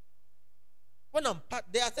 When I'm part,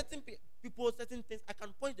 there are certain people, certain things, I can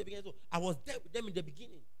point to the beginning. So I was there with them in the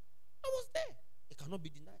beginning. I was there. It cannot be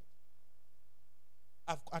denied.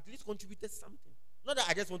 I've at least contributed something. Not that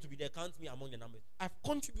I just want to be there, count me among the numbers. I've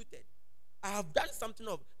contributed. I have done something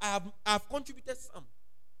I have contributed some.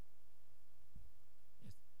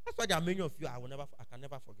 Yes. That's why there are many of you I can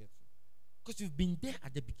never forget you. Because you've been there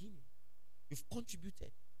at the beginning. You've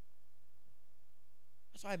contributed.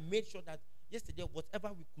 That's why I made sure that yesterday, whatever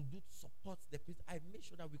we could do to support the people, I made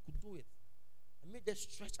sure that we could do it. I made us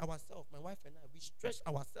stretch ourselves. My wife and I, we stretched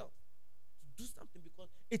ourselves to do something because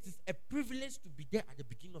it is a privilege to be there at the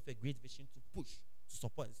beginning of a great vision to push, to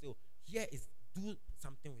support, and say, oh, here is, do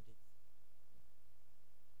something with it.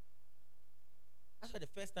 That's why the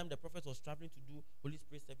first time the prophet was traveling to do Holy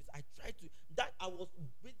Spirit service, I tried to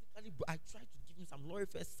give him some glory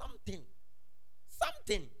first, something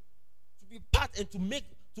to be part and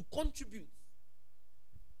to contribute.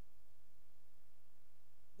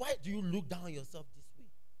 Why do you look down on yourself this way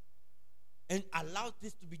and allow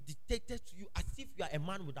this to be dictated to you as if you are a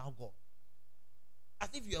man without God, as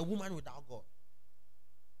if you are a woman without God,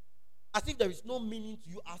 as if there is no meaning to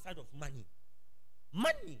you outside of money?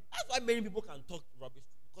 Money. That's why many people can talk rubbish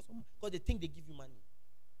because they think they give you money.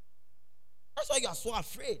 That's why you are so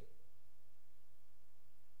afraid.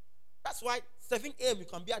 That's why 7 a.m. you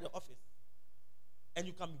can be at the office and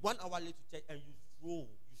you can be 1 hour late to church and you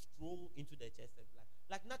stroll into the church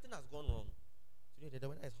like nothing has gone wrong. Today the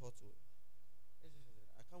weather is hot too.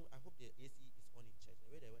 I hope the AC is on in church.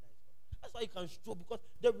 The weather is hot. That's why you can stroll because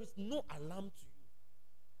there is no alarm to you.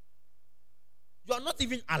 You are not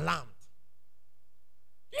even alarmed.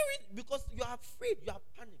 Because you are afraid, you are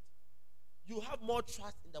panicked. You have more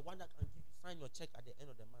trust in the one that can sign your check at the end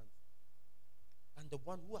of the month, and the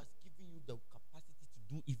one who has given you the capacity to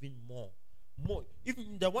do even more.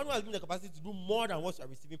 Even the one who has given the capacity to do more than what you are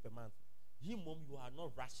receiving per month. You are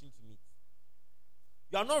not rushing to meet.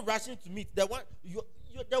 You are not rushing to meet the one. You're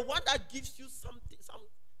the one that gives you something, some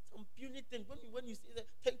puny thing. When you say that,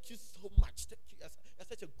 thank you so much. Thank you. You're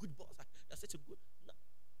such a good boss. You're such a good. No.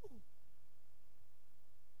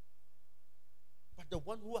 But the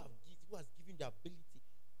one who has given the ability,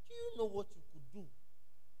 do you know what you could do?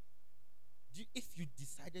 If you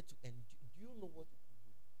decided to endure, do you know what you could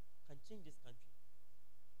do? Can change this country.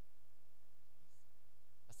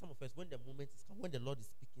 As some of us, when the moment is come, when the Lord is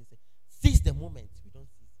speaking, say, seize the moment. We don't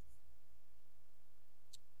seize it.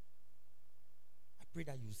 I pray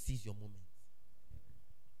that you seize your moment.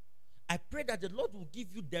 I pray that the Lord will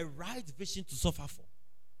give you the right vision to suffer for.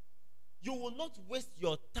 You will not waste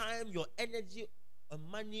your time, your energy,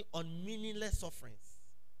 money on meaningless sufferings.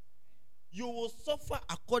 You will suffer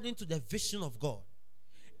according to the vision of God,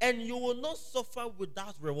 and you will not suffer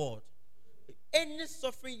without reward. Any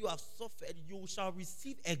suffering you have suffered, you shall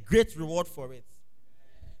receive a great reward for it.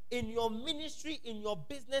 In your ministry, in your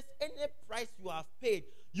business, any price you have paid,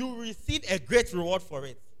 you will receive a great reward for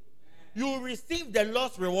it. You will receive the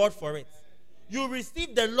Lord's reward for it. You will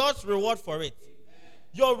receive the Lord's reward for it.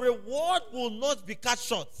 Your reward will not be cut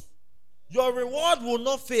short. Your reward will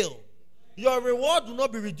not fail. Your reward will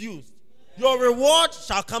not be reduced. Your reward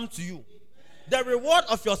shall come to you. The reward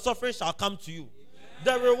of your suffering shall come to you.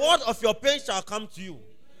 The reward of your pain shall come to you.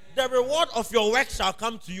 The reward of your work shall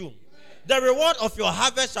come to you. The reward of your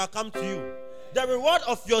harvest shall come to you. The reward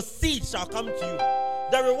of your seed shall come to you.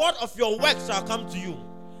 The reward of your work shall come to you.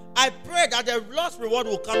 I pray that the Lord's reward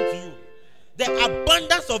will come to you. The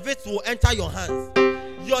abundance of it will enter your hands.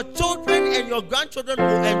 Your children and your grandchildren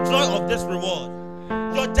will enjoy of this reward.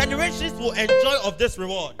 Your generations will enjoy of this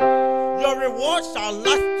reward. Your reward shall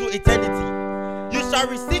last to eternity. You shall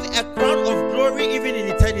receive a crown of glory even in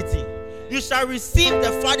eternity. You shall receive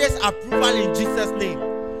the Father's approval in Jesus' name.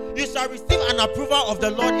 You shall receive an approval of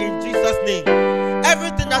the Lord in Jesus' name.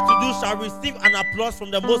 Everything that you do shall receive an applause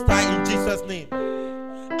from the Most High in Jesus' name.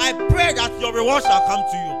 I pray that your reward shall come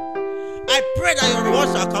to you. I pray that your reward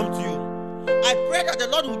shall come to you. I pray that the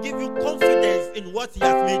Lord will give you confidence in what He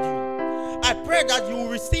has made you. I pray that you will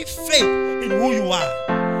receive faith in who you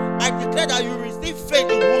are. I declare that you will receive faith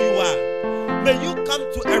in who you are. May you come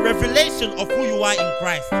to a revelation of who you are in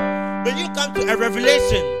Christ. May you come to a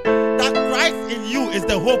revelation that Christ in you is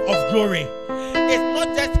the hope of glory. It's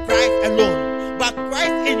not just Christ alone, but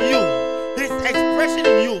Christ in you, his expression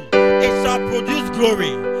in you, it shall produce glory.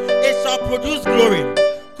 It shall produce glory.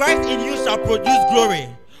 Christ in you shall produce glory.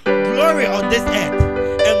 Glory on this earth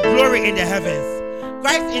and glory in the heavens.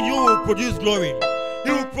 Christ in you will produce glory. He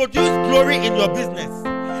will produce glory in your business.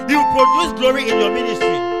 He will produce glory in your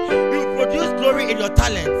ministry. He will produce glory in your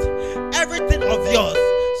talent. Everything of yours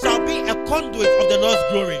shall be a conduit of the Lord's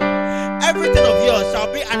glory. Everything of yours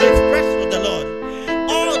shall be an expression of the Lord.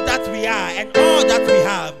 All that we are and all that we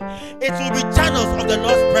have, it will be channels of the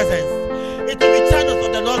Lord's presence. It will be channels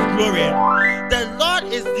of the Lord's glory. The Lord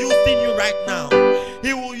is using you right now.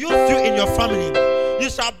 He will use you in your family. You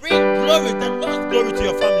shall bring glory, the Lord's glory to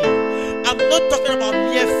your family. I'm not talking about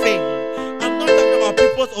mere fame. I'm not talking about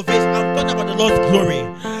people's ovation. I'm talking about the Lord's glory.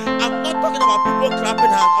 I'm not talking about people clapping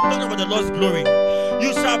hands. I'm talking about the Lord's glory.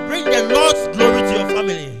 You shall bring the Lord's glory to your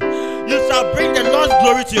family. You shall bring the Lord's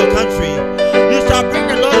glory to your country. You shall bring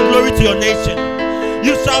the Lord's glory to your nation.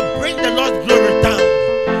 You shall bring the Lord's glory down.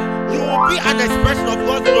 You will be an expression of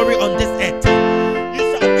God's glory on this earth. You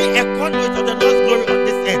shall be a conduit of the Lord's glory on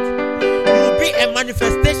this earth. You will be a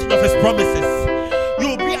manifestation of his promises. You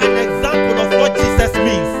will be an example of what Jesus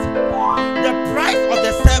means. The price of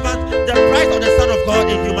the servant, the price of the Son of God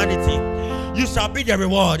in humanity. You shall be the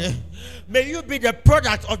reward. May you be the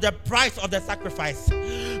product of the price of the sacrifice.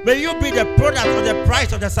 May you be the product of the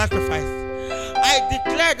price of the sacrifice. I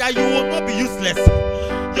declare that you will not be useless.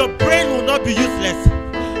 Your brain will not be useless.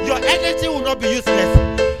 Your energy will not be useless.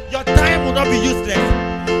 Your time will not be useless.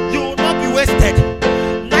 You will not be wasted.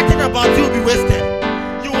 Nothing about you will be wasted.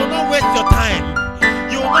 You will not waste your time.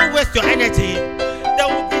 You will not waste your energy. There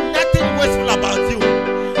will be nothing wasteful about you.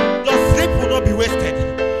 Your sleep will not be wasted.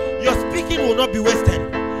 Your speaking will not be wasted.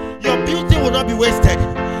 Your beauty will not be wasted.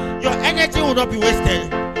 Your energy will not be wasted.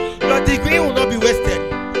 Your degree will not be wasted.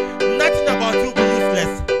 Nothing about you will be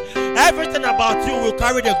useless. Everything about you will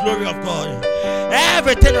carry the glory of God.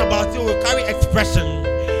 Everything about you will carry expression.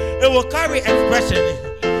 It will carry expression.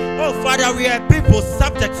 Oh Father, we are people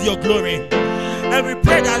subject to your glory. And we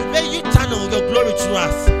pray that may you channel your glory through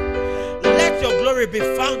us. Let your glory be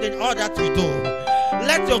found in all that we do.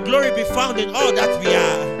 Let your glory be found in all that we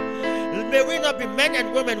are. May we not be men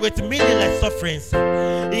and women with meaningless sufferings.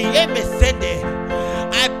 I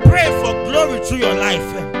pray for glory through your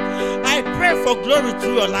life. I pray for glory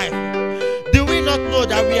through your life. Do we not know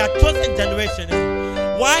that we are chosen generation?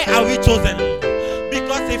 Why are we chosen?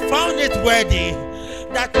 Because he found it worthy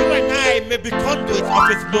that you and I may be conduits of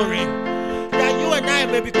his glory. That you and I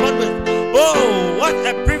may be conduits. Oh, what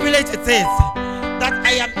a privilege it is that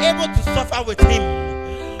I am able to suffer with him.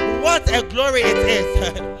 What a glory it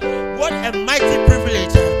is. What a mighty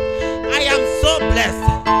privilege. I am so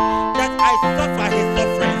blessed that I suffer his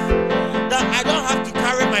sufferings. That I don't have to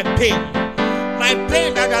carry my pain. My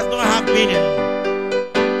pain that does not have meaning.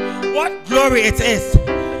 What glory it is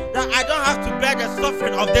that I don't have to bear the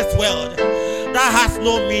suffering of this world that has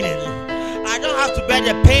no meaning. I don't have to bear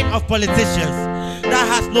the pain of politicians that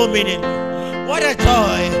has no meaning. What a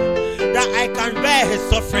joy that I can bear his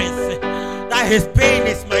sufferings. That his pain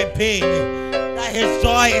is my pain. That his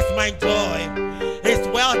joy is my joy. His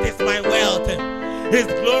wealth is my wealth. His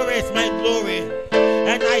glory is my glory.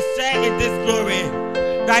 And I share in this glory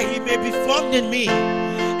that he may be formed in me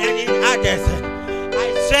and in others.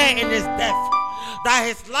 I share in his death that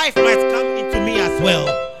his life might come into me as well.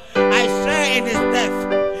 I share in his death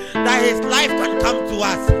that his life can come to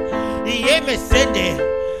us.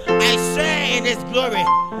 I share in his glory.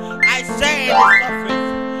 I share in his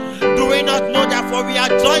sufferings. Do we not know that for we are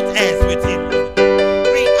joint heirs with him?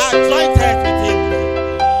 We are joint heirs with him.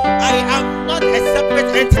 I am not a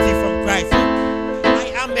separate entity from Christ.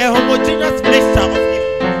 I am a homogeneous mixture of him.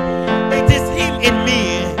 It is him in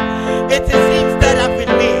me. It is him stirred up in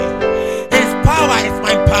me. His power is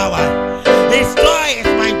my power. His joy is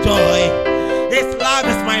my joy. His love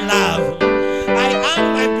is my love. I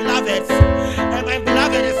am my beloved, and my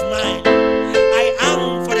beloved is mine. I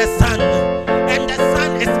am for the Son, and the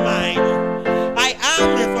Son is mine. I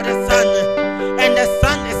am for the Son, and the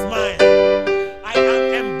Son is mine. I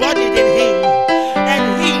am embodied in him, and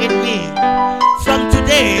he in me. From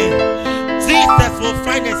today, Jesus will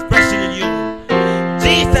find expression in you.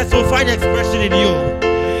 Jesus will find expression in you.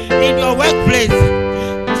 In your workplace,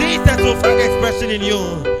 Jesus will find expression in you.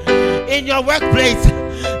 In your workplace,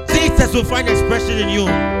 Jesus will find expression in you.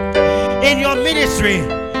 In your ministry,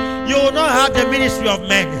 you will not have the ministry of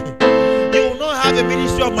men. You will not have a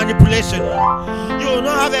ministry of manipulation. You will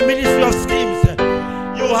not have a ministry of schemes.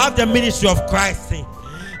 You will have the ministry of Christ.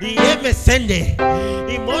 Yeme sende.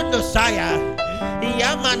 Imondo saya.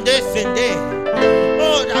 Yamande sende.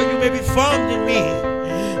 Oh, that you may be formed in me.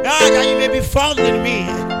 Ah, that you may be formed in me.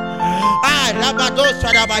 Ah, Rabado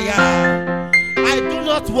Sadabaya. I do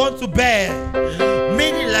not want to bear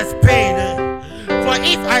meaningless pain. For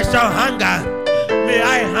if I shall hunger, may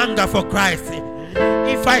I hunger for Christ.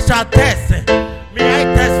 If I shall thirst, may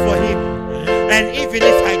I thirst for him. And even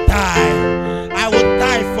if I die, I will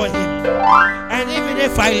die for him. And even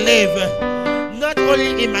if I live, not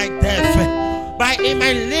only in my death, but in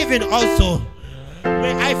my living also,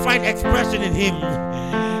 may I find expression in him.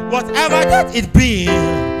 Whatever that it be,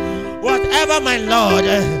 whatever my Lord,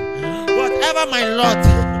 whatever my lot,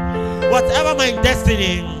 whatever my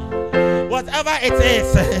destiny, whatever it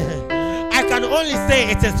is, I can only say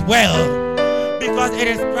it is well, because it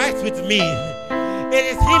is Christ with me. It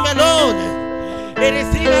is him alone. It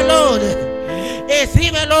is him alone. It is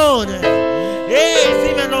him alone. It is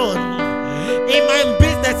him alone. In my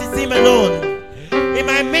business, it's him alone. In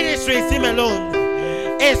my ministry, it's him alone.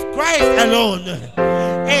 It's Christ alone.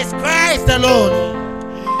 It's Christ alone.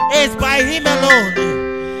 It's by him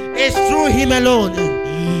alone. It's through him alone.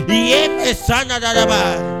 Yeme sana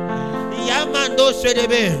daraba. Yamando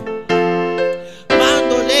sedebe.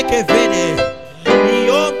 Mando leke vede.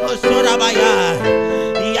 Yomo sorabaya.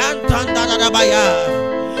 Yantanda darabaya.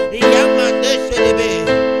 Yamande sedebe.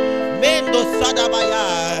 Mendo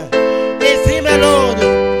sadabaya. It's him alone.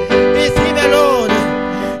 It's him alone.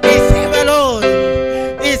 It's him alone.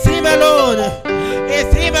 It's him alone.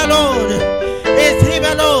 It's him alone. It's him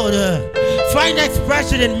alone. Find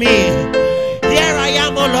expression in me. Here I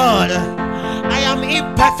am, O Lord. I am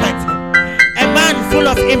imperfect. A man full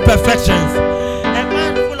of imperfections. A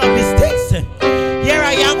man full of mistakes. Here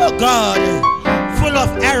I am, O God. Full of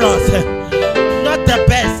errors. Not the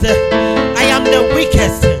best. I am the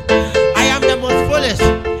weakest. I am the most foolish.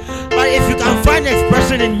 But if you can find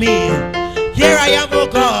expression in me, here I am, O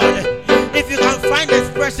God. If you can find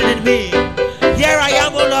expression in me, here I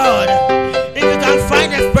am, O Lord. If you can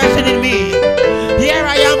find expression in me, here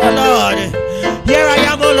I am, O Lord. Here I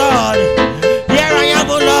am, O Lord. Here I am,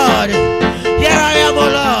 O Lord. Here I am, O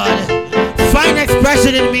Lord. Find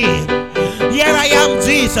expression in me. Here I am,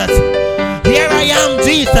 Jesus. Here I am,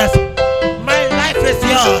 Jesus. My life is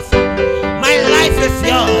yours. My life is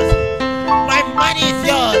yours. My money is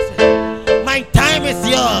yours. My time is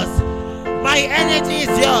yours. My energy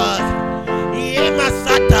is yours. Yema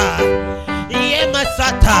sata. Yema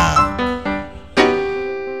sata.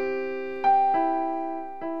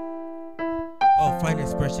 Oh, find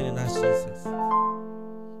expression in us, Jesus.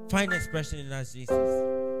 Find expression in us, Jesus.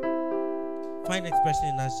 Find expression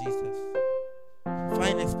in us, Jesus.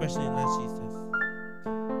 Find expression in us, Jesus.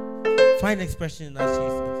 Find expression in us,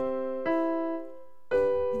 Jesus.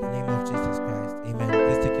 In the name of Jesus.